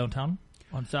Winterfest? You were downtown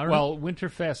on Saturday? Well,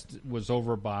 Winterfest was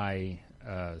over by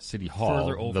City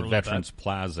Hall, the Veterans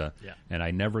Plaza, and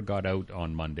I never got out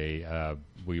on Monday.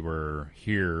 We were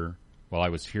here. Well, I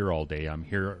was here all day.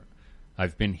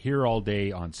 I've been here all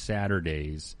day on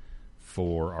Saturdays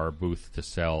for our booth to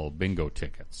sell bingo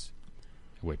tickets,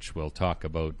 which we'll talk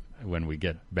about when we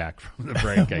get back from the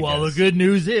break. Well, the good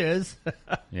news is,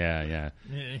 yeah.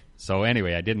 So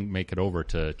anyway, I didn't make it over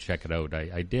to check it out.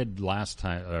 I did last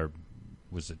time, or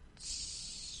was it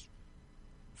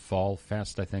Fall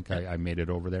Fest? I think I made it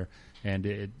over there, and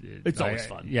it's always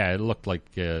fun. Yeah, it looked like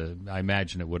I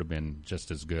imagine it would have been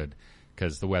just as good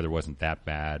because the weather wasn't that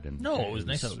bad. And it was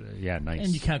nice. Nice. And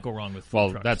you can't go wrong with.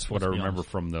 Well, trucks, that's what I remember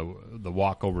from the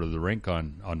walk over to the rink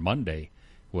on Monday.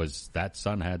 Was that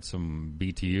sun had some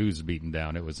BTUs beaten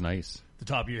down. It was nice. The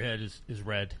top of your head is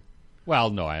red. Well,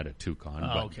 no, I had a toucan,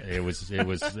 but okay. it was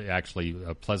actually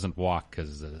a pleasant walk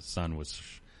because the sun was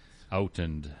out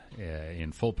and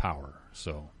in full power.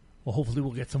 So. Well, hopefully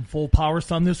we'll get some full power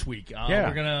sun this week.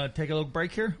 We're going to take a little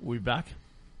break here. We'll be back.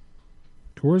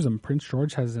 Tourism Prince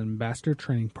George has an ambassador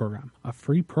training program, a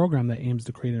free program that aims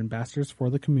to create ambassadors for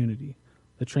the community.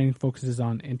 The training focuses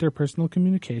on interpersonal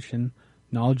communication,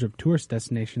 knowledge of tourist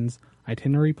destinations,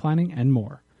 itinerary planning, and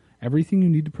more. Everything you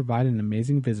need to provide an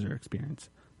amazing visitor experience.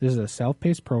 This is a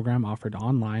self-paced program offered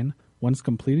online. Once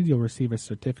completed, you'll receive a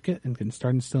certificate and can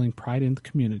start instilling pride in the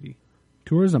community.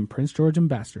 Tourism Prince George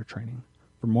Ambassador Training.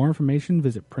 For more information,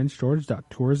 visit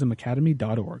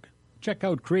princegeorge.tourismacademy.org. Check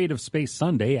out Creative Space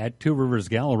Sunday at Two Rivers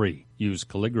Gallery. Use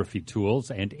calligraphy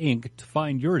tools and ink to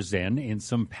find your Zen in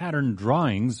some patterned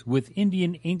drawings with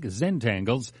Indian ink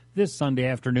Zentangles this Sunday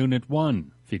afternoon at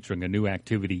 1. Featuring a new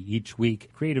activity each week,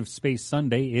 Creative Space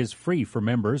Sunday is free for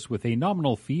members with a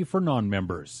nominal fee for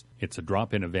non-members. It's a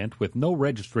drop-in event with no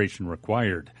registration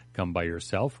required. Come by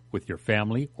yourself, with your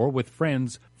family, or with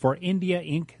friends for India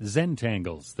Ink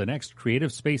Zentangles, the next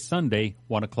Creative Space Sunday,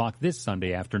 1 o'clock this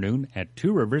Sunday afternoon at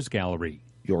Two Rivers Gallery.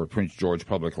 Your Prince George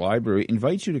Public Library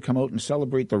invites you to come out and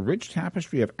celebrate the rich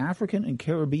tapestry of African and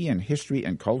Caribbean history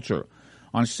and culture.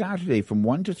 On Saturday from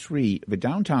 1 to 3, the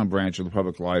downtown branch of the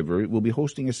Public Library will be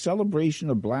hosting a celebration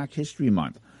of Black History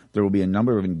Month. There will be a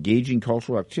number of engaging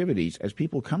cultural activities as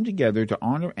people come together to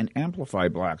honor and amplify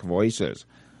Black voices.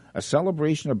 A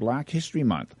celebration of Black History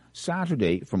Month,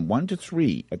 Saturday from 1 to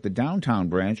 3 at the downtown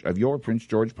branch of your Prince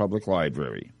George Public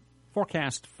Library.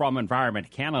 Forecast from Environment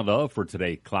Canada for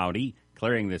today: cloudy,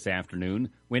 clearing this afternoon,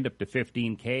 wind up to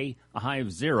 15 km, a high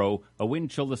of 0, a wind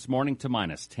chill this morning to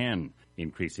 -10.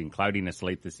 Increasing cloudiness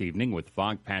late this evening with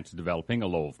fog patches developing, a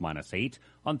low of -8.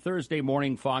 On Thursday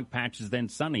morning, fog patches, then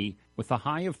sunny with a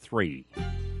high of 3.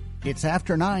 It's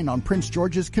after 9 on Prince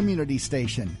George's Community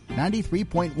Station,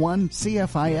 93.1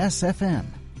 CFIS FM.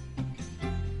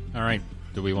 All right.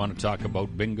 Do we want to talk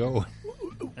about bingo?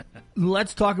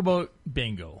 Let's talk about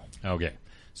bingo. Okay.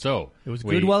 So it was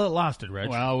good while it lasted, Reg.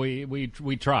 Well,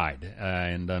 we tried,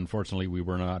 and unfortunately, we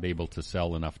were not able to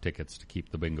sell enough tickets to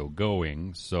keep the bingo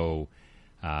going. So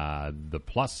the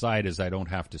plus side is I don't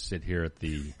have to sit here at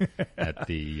the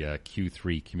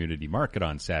Q3 Community Market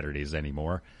on Saturdays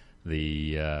anymore.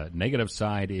 The negative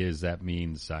side is that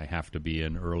means I have to be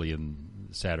in earlier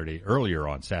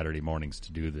on Saturday mornings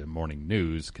to do the morning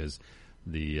news, because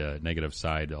the negative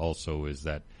side also is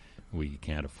that we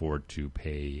can't afford to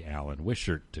pay Alan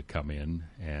Wishart to come in,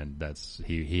 and that's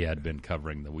he had been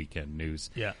covering the weekend news.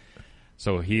 Yeah.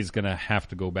 So he's going to have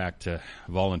to go back to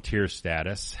volunteer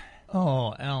status.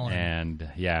 Oh, Alan.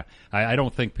 And yeah, I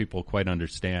don't think people quite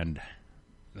understand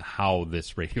how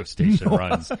this radio station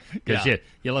runs, because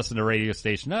you listen to a radio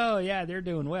station. Oh yeah, they're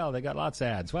doing well. They got lots of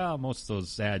ads. Well, most of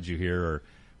those ads you hear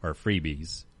are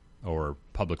freebies or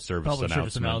public service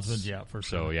announcements. Yeah, for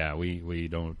sure. So yeah, we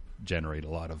don't generate a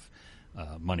lot of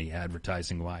money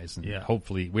advertising wise, and yeah.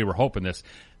 Hopefully we were hoping this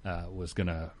was going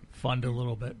to fund a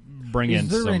little bit. Bring in Is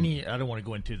there some. any? I don't want to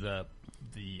go into the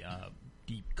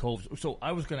deep coves. So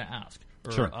I was going to ask.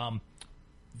 Sure.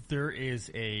 There is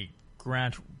a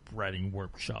grant writing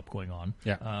workshop going on.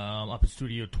 Yeah. Up at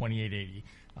Studio 2880.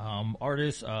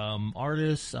 Artists,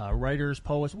 writers,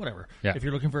 poets, whatever. Yeah. If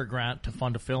you're looking for a grant to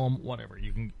fund a film, whatever,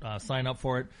 you can sign up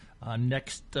for it.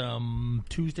 Next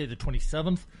Tuesday, the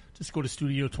 27th, just go to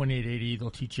Studio 2880.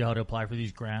 They'll teach you how to apply for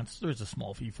these grants. There's a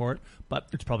small fee for it, but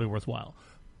it's probably worthwhile.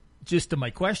 Just my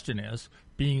question is,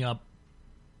 being a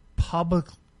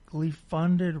publicly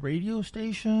funded radio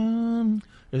station,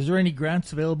 is there any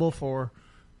grants available for?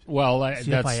 Well,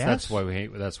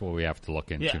 CFIS? that's what we have to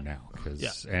look into now.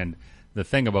 And the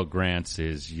thing about grants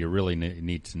is you really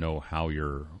need to know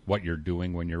what you're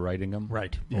doing when you're writing them,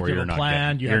 right? Or you're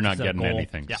not getting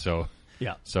anything.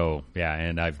 Yeah. So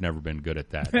and I've never been good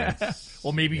at that.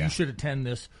 Well, maybe you should attend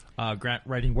this grant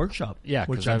writing workshop. Yeah,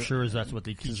 which I'm sure that's what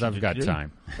they teach. Because I've got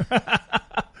time.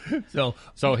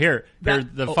 So here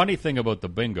the funny thing about the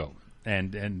bingo,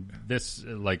 and this,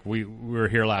 like we were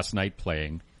here last night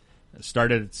playing.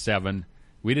 Started at 7.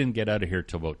 We didn't get out of here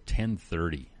till about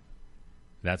 10:30.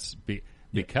 That's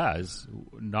because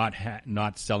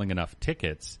not selling enough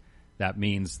tickets. That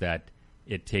means that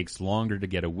it takes longer to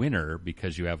get a winner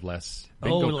because you have less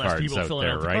bingo cards out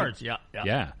there, right? Cards.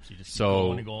 Yeah.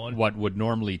 So what would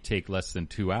normally take less than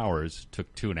 2 hours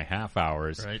took 2.5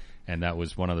 hours, right? And that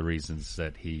was one of the reasons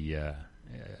that the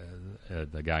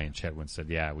guy in Chetwynd said,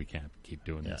 "Yeah, we can't keep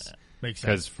doing this." Yeah. Makes sense.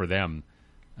 Because for them.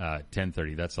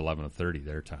 10:30. That's 11:30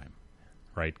 their time,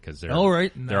 right? Because they're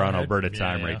they're on Alberta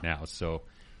time right now. So,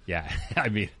 yeah, I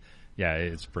mean, yeah,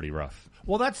 it's pretty rough.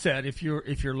 Well, that said, if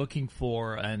you're looking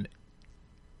for an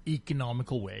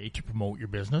economical way to promote your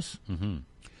business,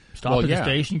 stop at the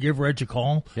station, give Reg a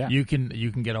call. Yeah. You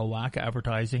can get a whack of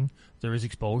advertising. There is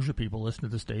exposure. People listen to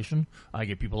the station. I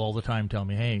get people all the time telling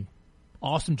me, "Hey,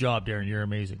 awesome job, Darren. You're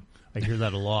amazing." I hear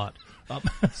that a lot.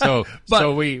 So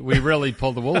we really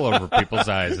pull the wool over people's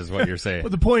eyes, is what you're saying.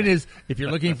 But the point is, if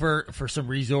you're looking for some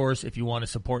resource, if you want to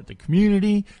support the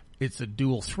community, it's a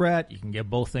dual threat. You can get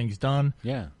both things done.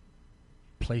 Yeah.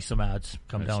 Play some ads.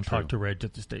 Come That's down, true. talk to Reg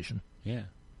at the station. Yeah.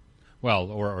 Well,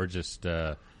 or just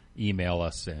email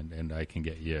us and I can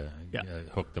get you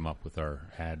hook them up with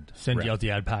our ad. Send rep. you out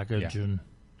the ad package. Yeah. And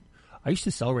I used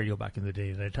to sell radio back in the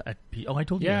day. I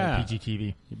told you at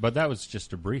PGTV. But that was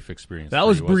just a brief experience. That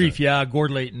was brief, yeah.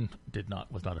 Gord Layton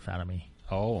was not a fan of me.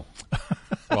 Oh.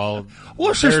 Well,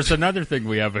 there's another thing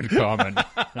we have in common.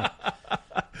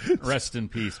 Rest in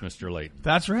peace, Mr. Layton.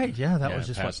 That's right. Yeah, that was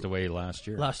just passed away last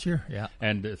year. Last year, yeah.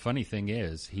 And the funny thing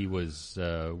is, he was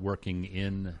working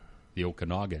in the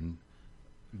Okanagan,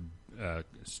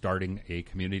 starting a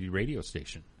community radio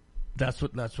station. That's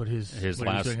what his last he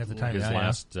was doing at the time. His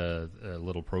last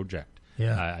little project.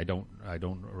 Yeah. I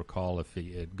don't recall if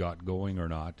it got going or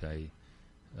not.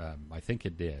 I think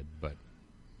it did, but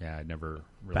yeah, I never.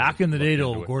 Really back in the day,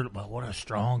 though, Gordon. Well, what a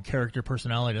strong character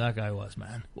personality that guy was,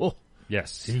 man. Oh.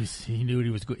 Yes, he knew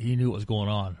he knew what was going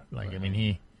on. Like, I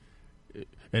mean,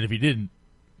 and if he didn't,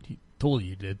 he told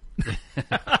you he did.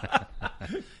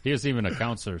 He was even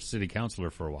a city councilor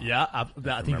for a while. Yeah,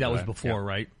 I think that was before,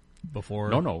 right? Before?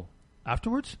 No.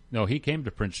 Afterwards? No, he came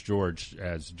to Prince George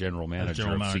as general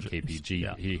manager of CKPG.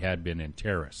 Yeah. He had been in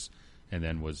Terrace, and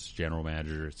then was general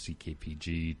manager at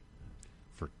CKPG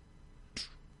for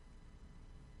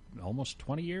almost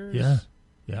 20 years.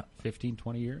 Yeah, 15,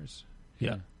 20 years.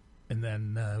 Yeah. And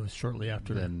then it was shortly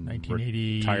after then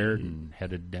 1980. Retired and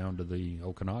headed down to the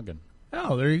Okanagan.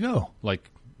 Oh, there you go.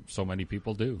 Like so many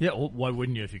people do. Yeah, well, why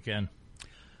wouldn't you if you can?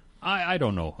 I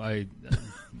don't know.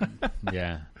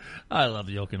 Yeah. I love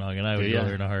the Okanagan. I would go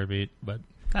there in a heartbeat. But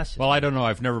that's I don't know.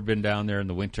 I've never been down there in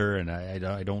the winter, and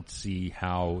I don't see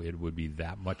how it would be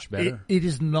that much better. It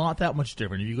is not that much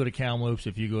different. If you go to Kamloops,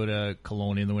 if you go to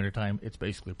Kelowna in the wintertime, it's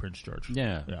basically Prince George.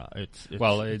 Yeah. Yeah. It's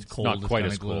cold. Not quite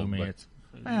as gloomy. Cold, but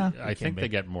I think they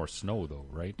get more snow, though,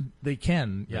 right? They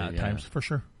can, at times, for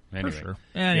sure. Anyway. For sure.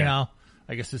 Anyhow,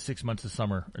 I guess the 6 months of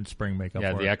summer and spring make up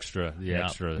for the it. extra.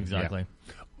 Exactly.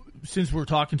 Yeah. Since we're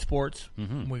talking sports,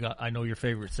 I know your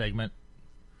favorite segment,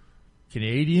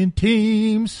 Canadian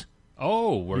teams.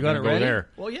 Oh, we're going to go there.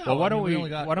 Well, yeah. Well, why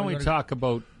don't we talk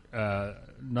about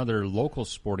another local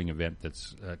sporting event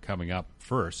that's coming up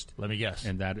first? Let me guess.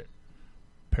 And that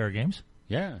Para Games?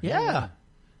 Yeah. Yeah.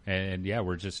 And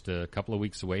we're just a couple of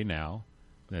weeks away now.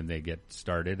 Then they get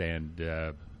started,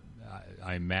 and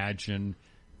I imagine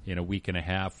in a week and a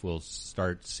half we'll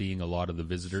start seeing a lot of the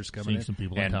visitors coming in. Seeing some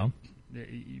people in town.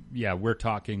 Yeah, we're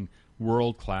talking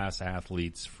world-class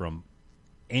athletes from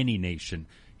any nation.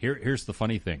 Here's the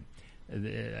funny thing.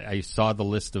 I saw the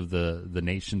list of the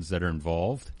nations that are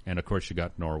involved, and of course you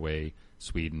got Norway,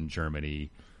 Sweden,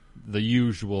 Germany, the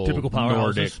usual typical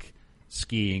Nordic powerhouses.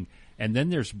 Skiing, and then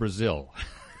there's Brazil.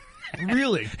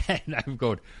 Really? And I'm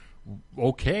going,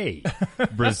 okay,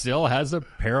 Brazil has a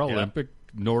Paralympic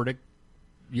Nordic.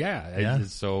 Yeah.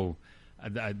 So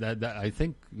I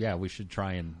think we should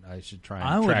try and track down.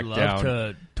 I would love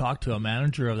to talk to a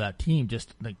manager of that team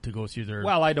just to go through their.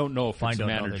 Well, I don't know if it's a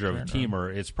manager of a team or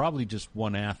it's probably just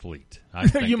one athlete.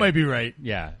 You might be right.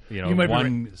 Yeah,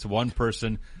 one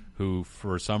person who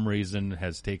for some reason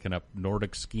has taken up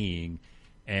Nordic skiing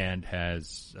and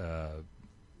has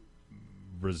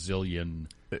Brazilian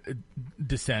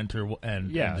descent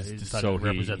and decided so to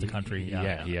represent the country.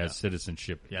 He has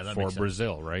citizenship for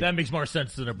Brazil, right? That makes more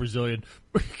sense than a Brazilian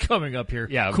coming up here.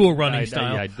 Yeah, cool running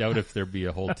style. I doubt if there'd be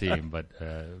a whole team, but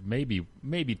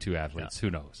maybe two athletes. Who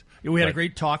knows? We had a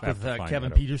great talk with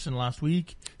Kevin Peterson last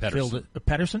week.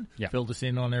 Pedersen filled us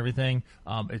in on everything.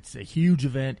 It's a huge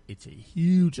event. It's a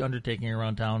huge undertaking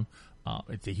around town.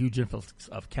 It's a huge influx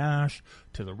of cash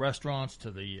to the restaurants,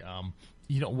 to the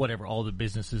whatever, all the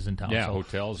businesses in town. Yeah,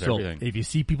 hotels, everything. If you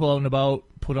see people out and about,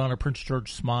 put on a Prince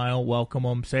George smile, welcome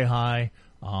them, say hi,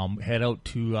 head out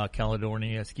to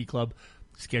Caledonia Ski Club.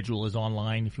 Schedule is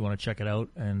online if you want to check it out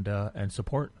and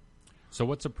support. So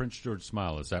what's a Prince George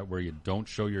smile? Is that where you don't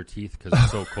show your teeth because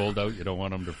it's so cold out you don't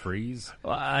want them to freeze?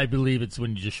 Well, I believe it's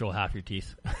when you just show half your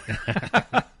teeth.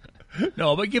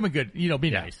 No, but give them a good, be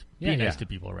nice. Be nice to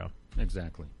people around.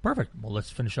 Exactly. Perfect. Well, let's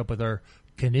finish up with our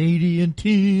Canadian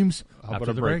teams. How about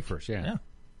a break first? Yeah.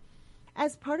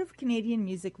 As part of Canadian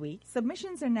Music Week,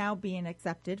 submissions are now being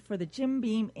accepted for the Jim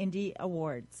Beam Indie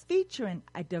Awards, featuring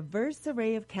a diverse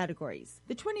array of categories.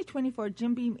 The 2024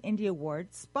 Jim Beam Indie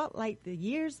Awards spotlight the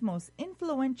year's most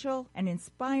influential and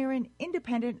inspiring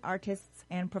independent artists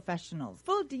and professionals.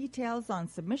 Full details on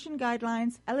submission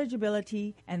guidelines,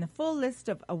 eligibility, and the full list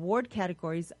of award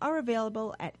categories are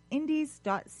available at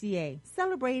indies.ca.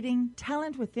 Celebrating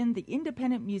talent within the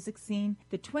independent music scene,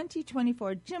 the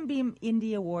 2024 Jim Beam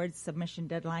Indie Awards submission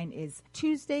deadline is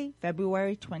Tuesday,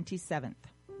 February 27th.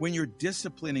 When you're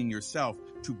disciplining yourself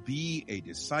to be a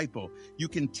disciple, you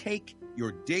can take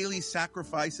your daily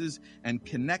sacrifices and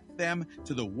connect them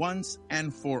to the once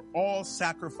and for all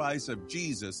sacrifice of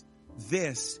Jesus.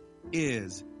 This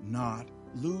is not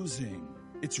losing.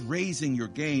 It's raising your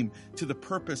game to the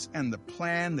purpose and the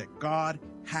plan that God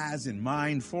has in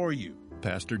mind for you.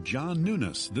 Pastor John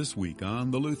Nunes this week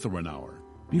on the Lutheran Hour.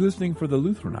 Be listening for the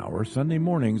Lutheran Hour Sunday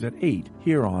mornings at 8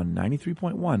 here on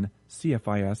 93.1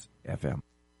 CFIS FM.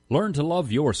 Learn to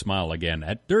love your smile again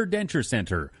at Durr Denture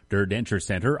Center. Durr Denture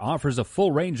Center offers a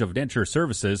full range of denture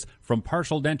services from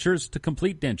partial dentures to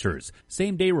complete dentures.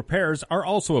 Same-day repairs are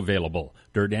also available.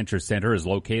 Durr Denture Center is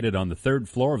located on the 3rd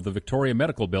floor of the Victoria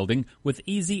Medical Building with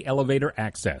easy elevator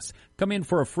access. Come in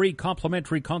for a free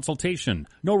complimentary consultation.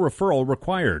 No referral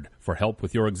required. For help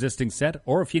with your existing set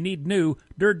or if you need new,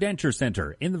 Durr Denture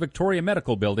Center in the Victoria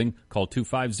Medical Building, call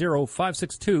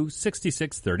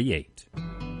 250-562-6638.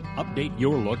 Update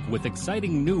your look with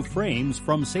exciting new frames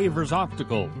from Savers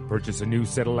Optical. Purchase a new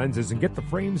set of lenses and get the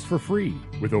frames for free.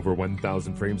 With over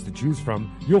 1,000 frames to choose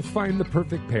from, you'll find the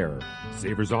perfect pair.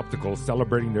 Savers Optical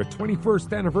celebrating their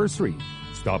 21st anniversary.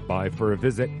 Stop by for a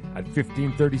visit at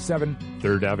 1537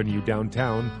 3rd Avenue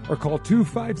downtown or call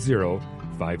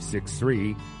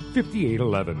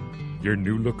 250-563-5811. Your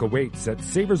new look awaits at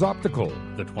Savers Optical.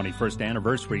 The 21st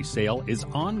anniversary sale is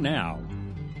on now.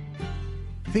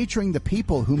 Featuring the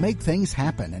people who make things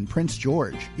happen in Prince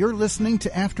George. You're listening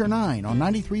to After 9 on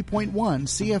 93.1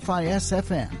 CFIS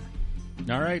FM.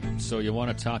 All right, so you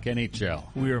want to talk NHL.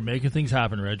 We are making things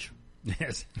happen, Reg.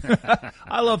 Yes.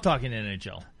 I love talking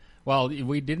NHL. Well,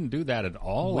 we didn't do that at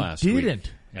all last week. We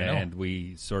didn't. And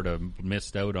we sort of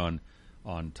missed out on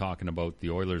talking about the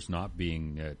Oilers not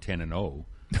being 10-0.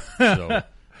 So,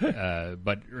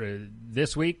 but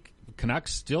this week,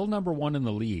 Canucks still number one in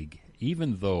the league,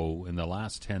 even though in the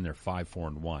last 10 they're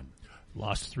 5-4-1.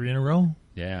 Lost 3 in a row?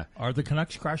 Yeah. Are the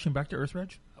Canucks crashing back to earth,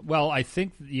 Reg? Well, I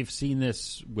think you've seen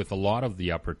this with a lot of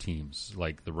the upper teams,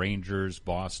 like the Rangers,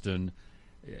 Boston.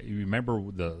 You remember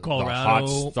the hot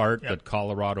start that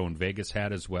Colorado and Vegas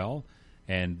had as well?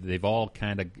 And they've all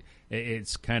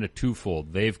it's kind of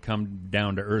twofold. They've come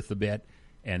down to earth a bit,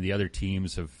 and the other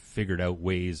teams have figured out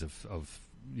ways of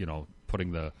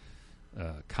putting the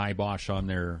kibosh on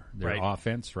their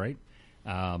offense, right?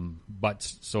 But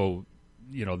so,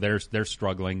 they're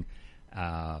struggling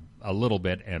a little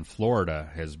bit, and Florida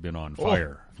has been on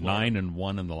fire.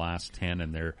 9-1 in the last 10,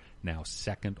 and they're now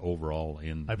second overall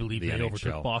in I believe the they NHL.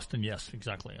 Overtook Boston, yes,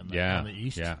 exactly, on the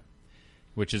East. Yeah,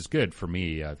 which is good for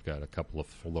me. I've got a couple of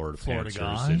Florida Panthers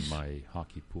guys in my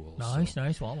hockey pool.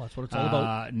 Nice. Well, that's what it's all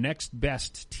about. Next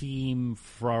best team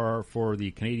for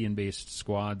the Canadian-based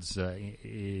squads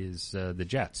is the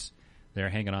Jets. They're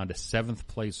hanging on to 7th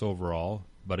place overall,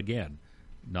 but again,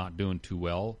 not doing too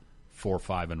well.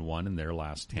 4-5-1 in their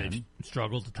last 10. They've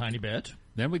struggled a tiny bit.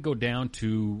 Then we go down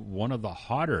to one of the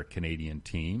hotter Canadian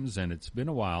teams, and it's been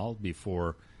a while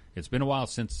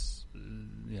since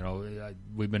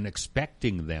we've been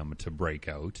expecting them to break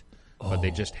out, but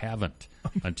they just haven't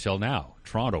until now.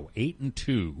 Toronto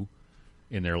 8-2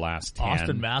 in their last 10.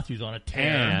 Austin Matthews on a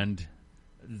tear, and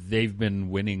they've been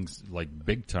winning like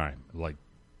big time, like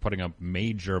putting up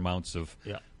major amounts of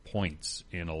points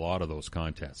in a lot of those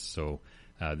contests. So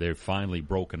they've finally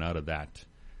broken out of that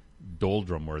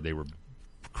doldrum where they were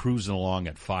cruising along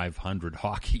at 500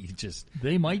 hockey.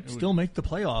 They might still make the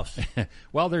playoffs.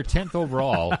 Well, they're 10th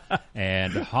overall,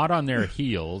 and hot on their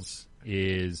heels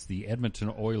is the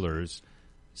Edmonton Oilers,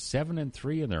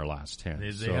 7-3 in their last 10.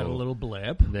 They had a little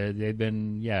blip. They've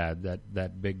been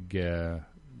that big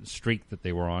streak that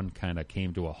they were on kind of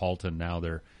came to a halt, and now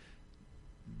they're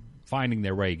finding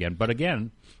their way again. But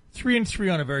again,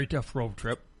 3-3 on a very tough road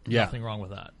trip. Yeah. Nothing wrong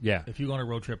with that. Yeah. If you go on a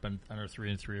road trip and are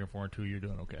 3-3 or 4-2, you're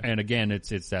doing okay. And again,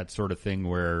 it's that sort of thing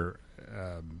where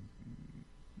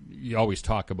you always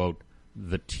talk about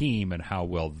the team and how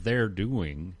well they're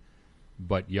doing,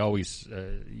 but you always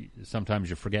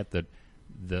sometimes you forget that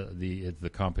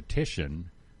the competition,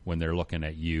 when they're looking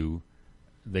at you,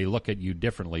 they look at you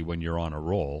differently when you're on a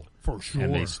roll. For sure.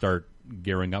 And they start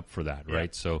gearing up for that,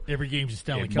 right? So every game's a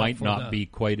Stanley Cup. It might not be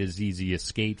quite as easy a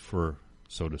skate for,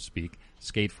 so to speak,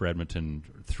 Edmonton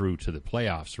through to the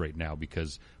playoffs right now,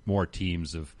 because more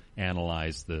teams have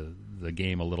analyzed the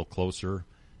game a little closer,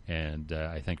 and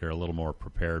I think are a little more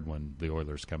prepared when the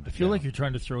Oilers come to I feel town. like you're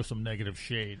trying to throw some negative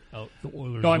shade out the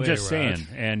Oilers' No, I'm way, just Raj. saying,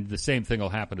 and the same thing will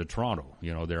happen to Toronto.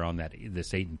 They're on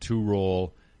this 8-2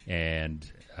 roll and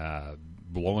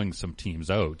blowing some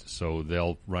teams out, so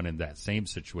they'll run in that same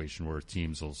situation where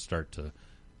teams will start to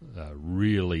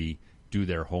really do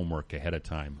their homework ahead of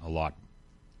time a lot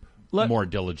more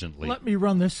diligently. Let me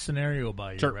run this scenario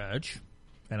by you, Sure. Reg.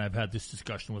 And I've had this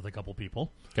discussion with a couple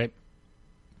people. Okay.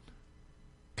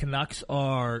 Canucks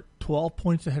are 12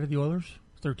 points ahead of the Oilers,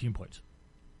 13 points.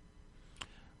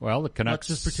 Well, the Canucks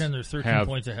Let's just pretend they're 13 have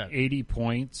points ahead. 80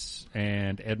 points,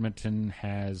 and Edmonton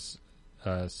has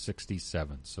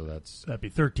 67. So that'd be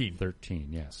 13. 13,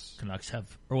 yes.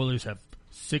 Oilers have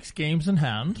 6 games in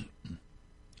hand.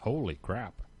 Holy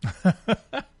crap!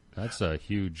 That's a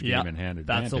huge game in hand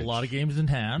advantage. That's a lot of games in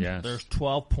hand. Yes. There's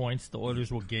 12 points the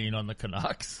Oilers will gain on the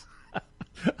Canucks,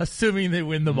 assuming they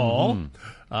win them all.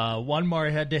 One more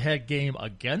head-to-head game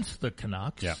against the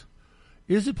Canucks. Yeah.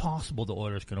 Is it possible the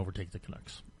Oilers can overtake the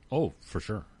Canucks? Oh, for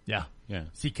sure. Yeah. Yeah.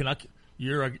 See,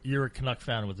 you're a Canuck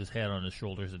fan with his head on his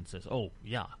shoulders and says, "Oh,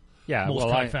 yeah." Yeah. Most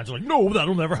Canuck fans are like, "No,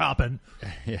 that'll never happen."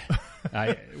 Yeah.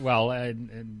 I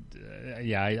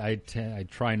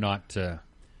try not to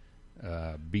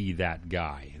be that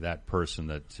guy, that person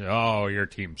that, your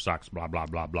team sucks, blah blah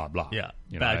blah blah blah. Yeah.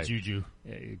 Bad juju.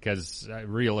 Because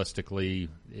realistically,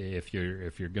 if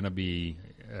you're going to be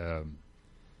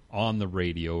on the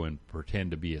radio and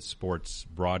pretend to be a sports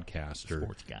broadcaster,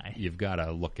 sports guy, you've got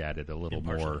to look at it a little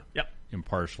more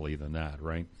impartially than that,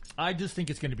 right? I just think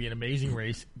it's going to be an amazing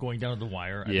race going down to the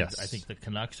wire. Yes. I think the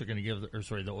Canucks are going to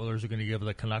the Oilers are going to give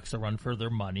the Canucks a run for their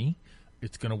money.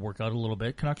 It's going to work out a little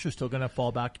bit. Canucks are still going to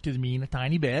fall back to the mean a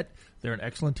tiny bit. They're an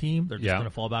excellent team. They're just going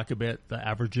to fall back a bit. The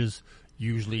averages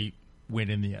usually win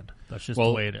in the end. That's just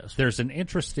the way it is. There's an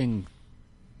interesting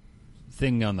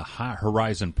thing on the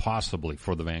horizon possibly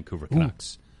for the Vancouver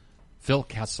Canucks. Phil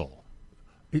Kessel.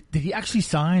 Did he actually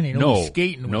sign? I know he's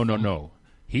skating. No.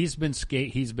 He's been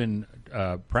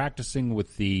practicing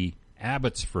with the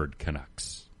Abbotsford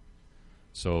Canucks.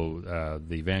 So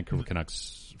the Vancouver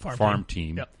Canucks farm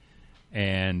team. Yep.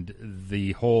 And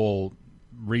the whole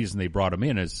reason they brought him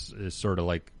in is sort of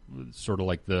like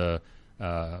the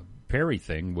Perry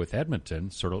thing with Edmonton.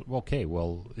 Sort of, okay,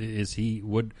 well,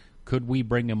 could we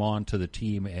bring him on to the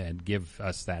team and give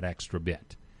us that extra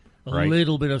bit? A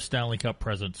little bit of Stanley Cup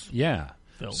presence. Yeah.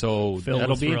 Phil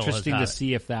That'll be interesting to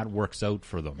see if that works out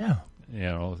for them.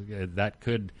 Yeah. That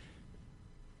could,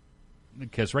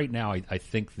 because right now I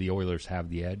think the Oilers have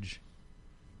the edge.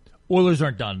 Oilers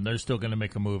aren't done. They're still going to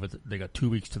make a move. They got 2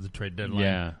 weeks to the trade deadline.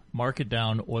 Yeah. Mark it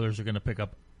down. Oilers are going to pick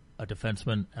up a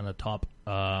defenseman and a top.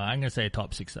 I'm going to say a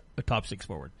top six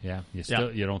forward. Yeah.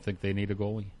 You don't think they need a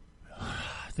goalie?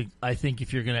 I think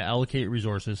if you're going to allocate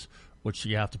resources, which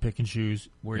you have to pick and choose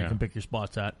where you can pick your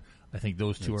spots at, I think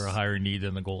those two are a higher need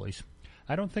than the goalies.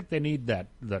 I don't think they need that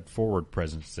forward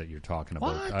presence that you're talking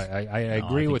about. What? I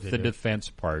agree with the defense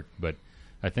part, but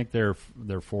I think their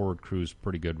forward crew's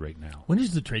pretty good right now. When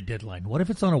is the trade deadline? What if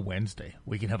it's on a Wednesday?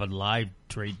 We can have a live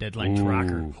trade deadline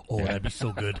tracker. Oh, that'd be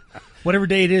so good. Whatever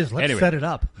day it is, let's set it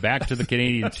up. Back to the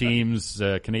Canadian teams,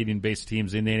 Canadian-based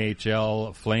teams in the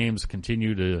NHL. Flames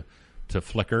continue to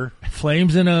flicker.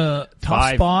 Flames in a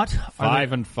tough spot.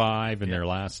 5-5 in their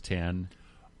last 10.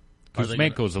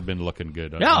 Kuzmenko's have been looking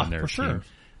good on their team.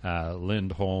 Sure.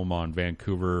 Lindholm on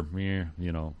Vancouver,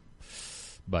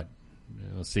 but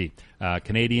we'll see.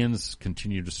 Canadians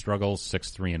continue to struggle,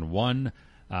 6-3-1.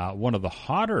 One of the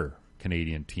hotter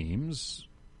Canadian teams,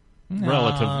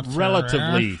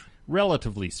 relatively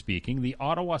speaking, the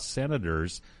Ottawa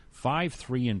Senators,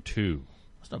 5-3-2.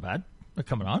 That's not bad. They're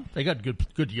coming on. They got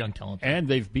good young talent. And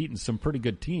they've beaten some pretty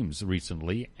good teams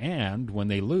recently, and when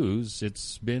they lose,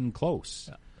 it's been close.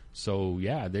 Yeah. So,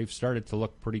 they've started to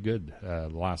look pretty good the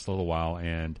last little while,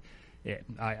 and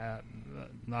I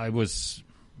was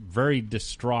very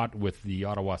distraught with the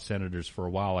Ottawa Senators for a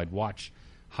while. I'd watch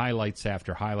highlights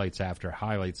after highlights after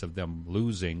highlights of them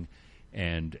losing,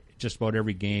 and just about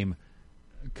every game,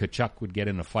 Tkachuk would get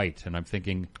in a fight, and I'm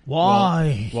thinking,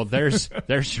 why? Well, there's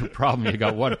your problem.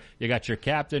 You got your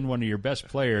captain, one of your best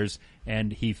players,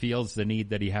 and he feels the need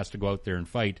that he has to go out there and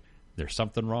fight. There's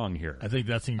something wrong here. I think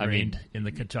that's ingrained in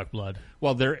the Tkachuk blood.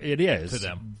 Well, it is to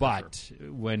them, but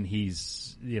when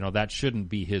he's that shouldn't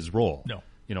be his role. No.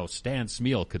 Stan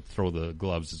Smeel could throw the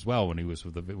gloves as well when he was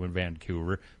with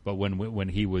Vancouver, but when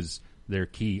he was their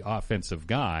key offensive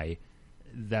guy,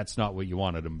 that's not what you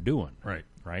wanted him doing.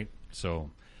 Right. So,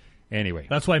 anyway,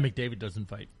 that's why McDavid doesn't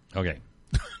fight. Okay.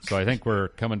 So I think we're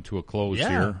coming to a close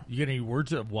here. You got any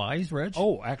words of wise, Reg?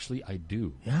 Oh, actually, I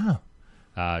do. Yeah.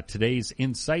 Today's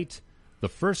insight: the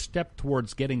first step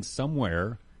towards getting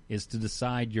somewhere is to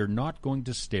decide you're not going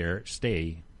to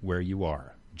stay where you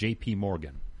are. J.P.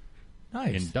 Morgan.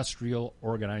 Nice. Industrial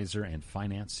organizer and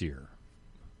financier.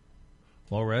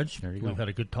 Well, Reg, we've had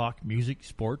a good talk. Music,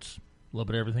 sports, a little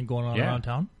bit of everything going on around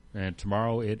town. And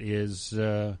tomorrow it is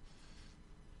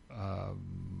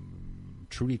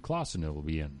Trudy Clausen will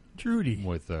be in. Trudy.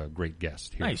 With a great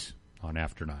guest here. Nice. On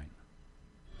After 9.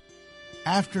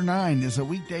 After 9 is a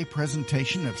weekday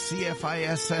presentation of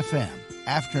CFIS FM.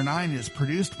 After 9 is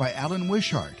produced by Alan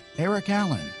Wishart, Eric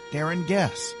Allen, Darren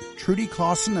Guess, Trudy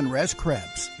Clausen, and Rez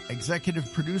Krebs.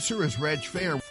 Executive producer is Reg Fair.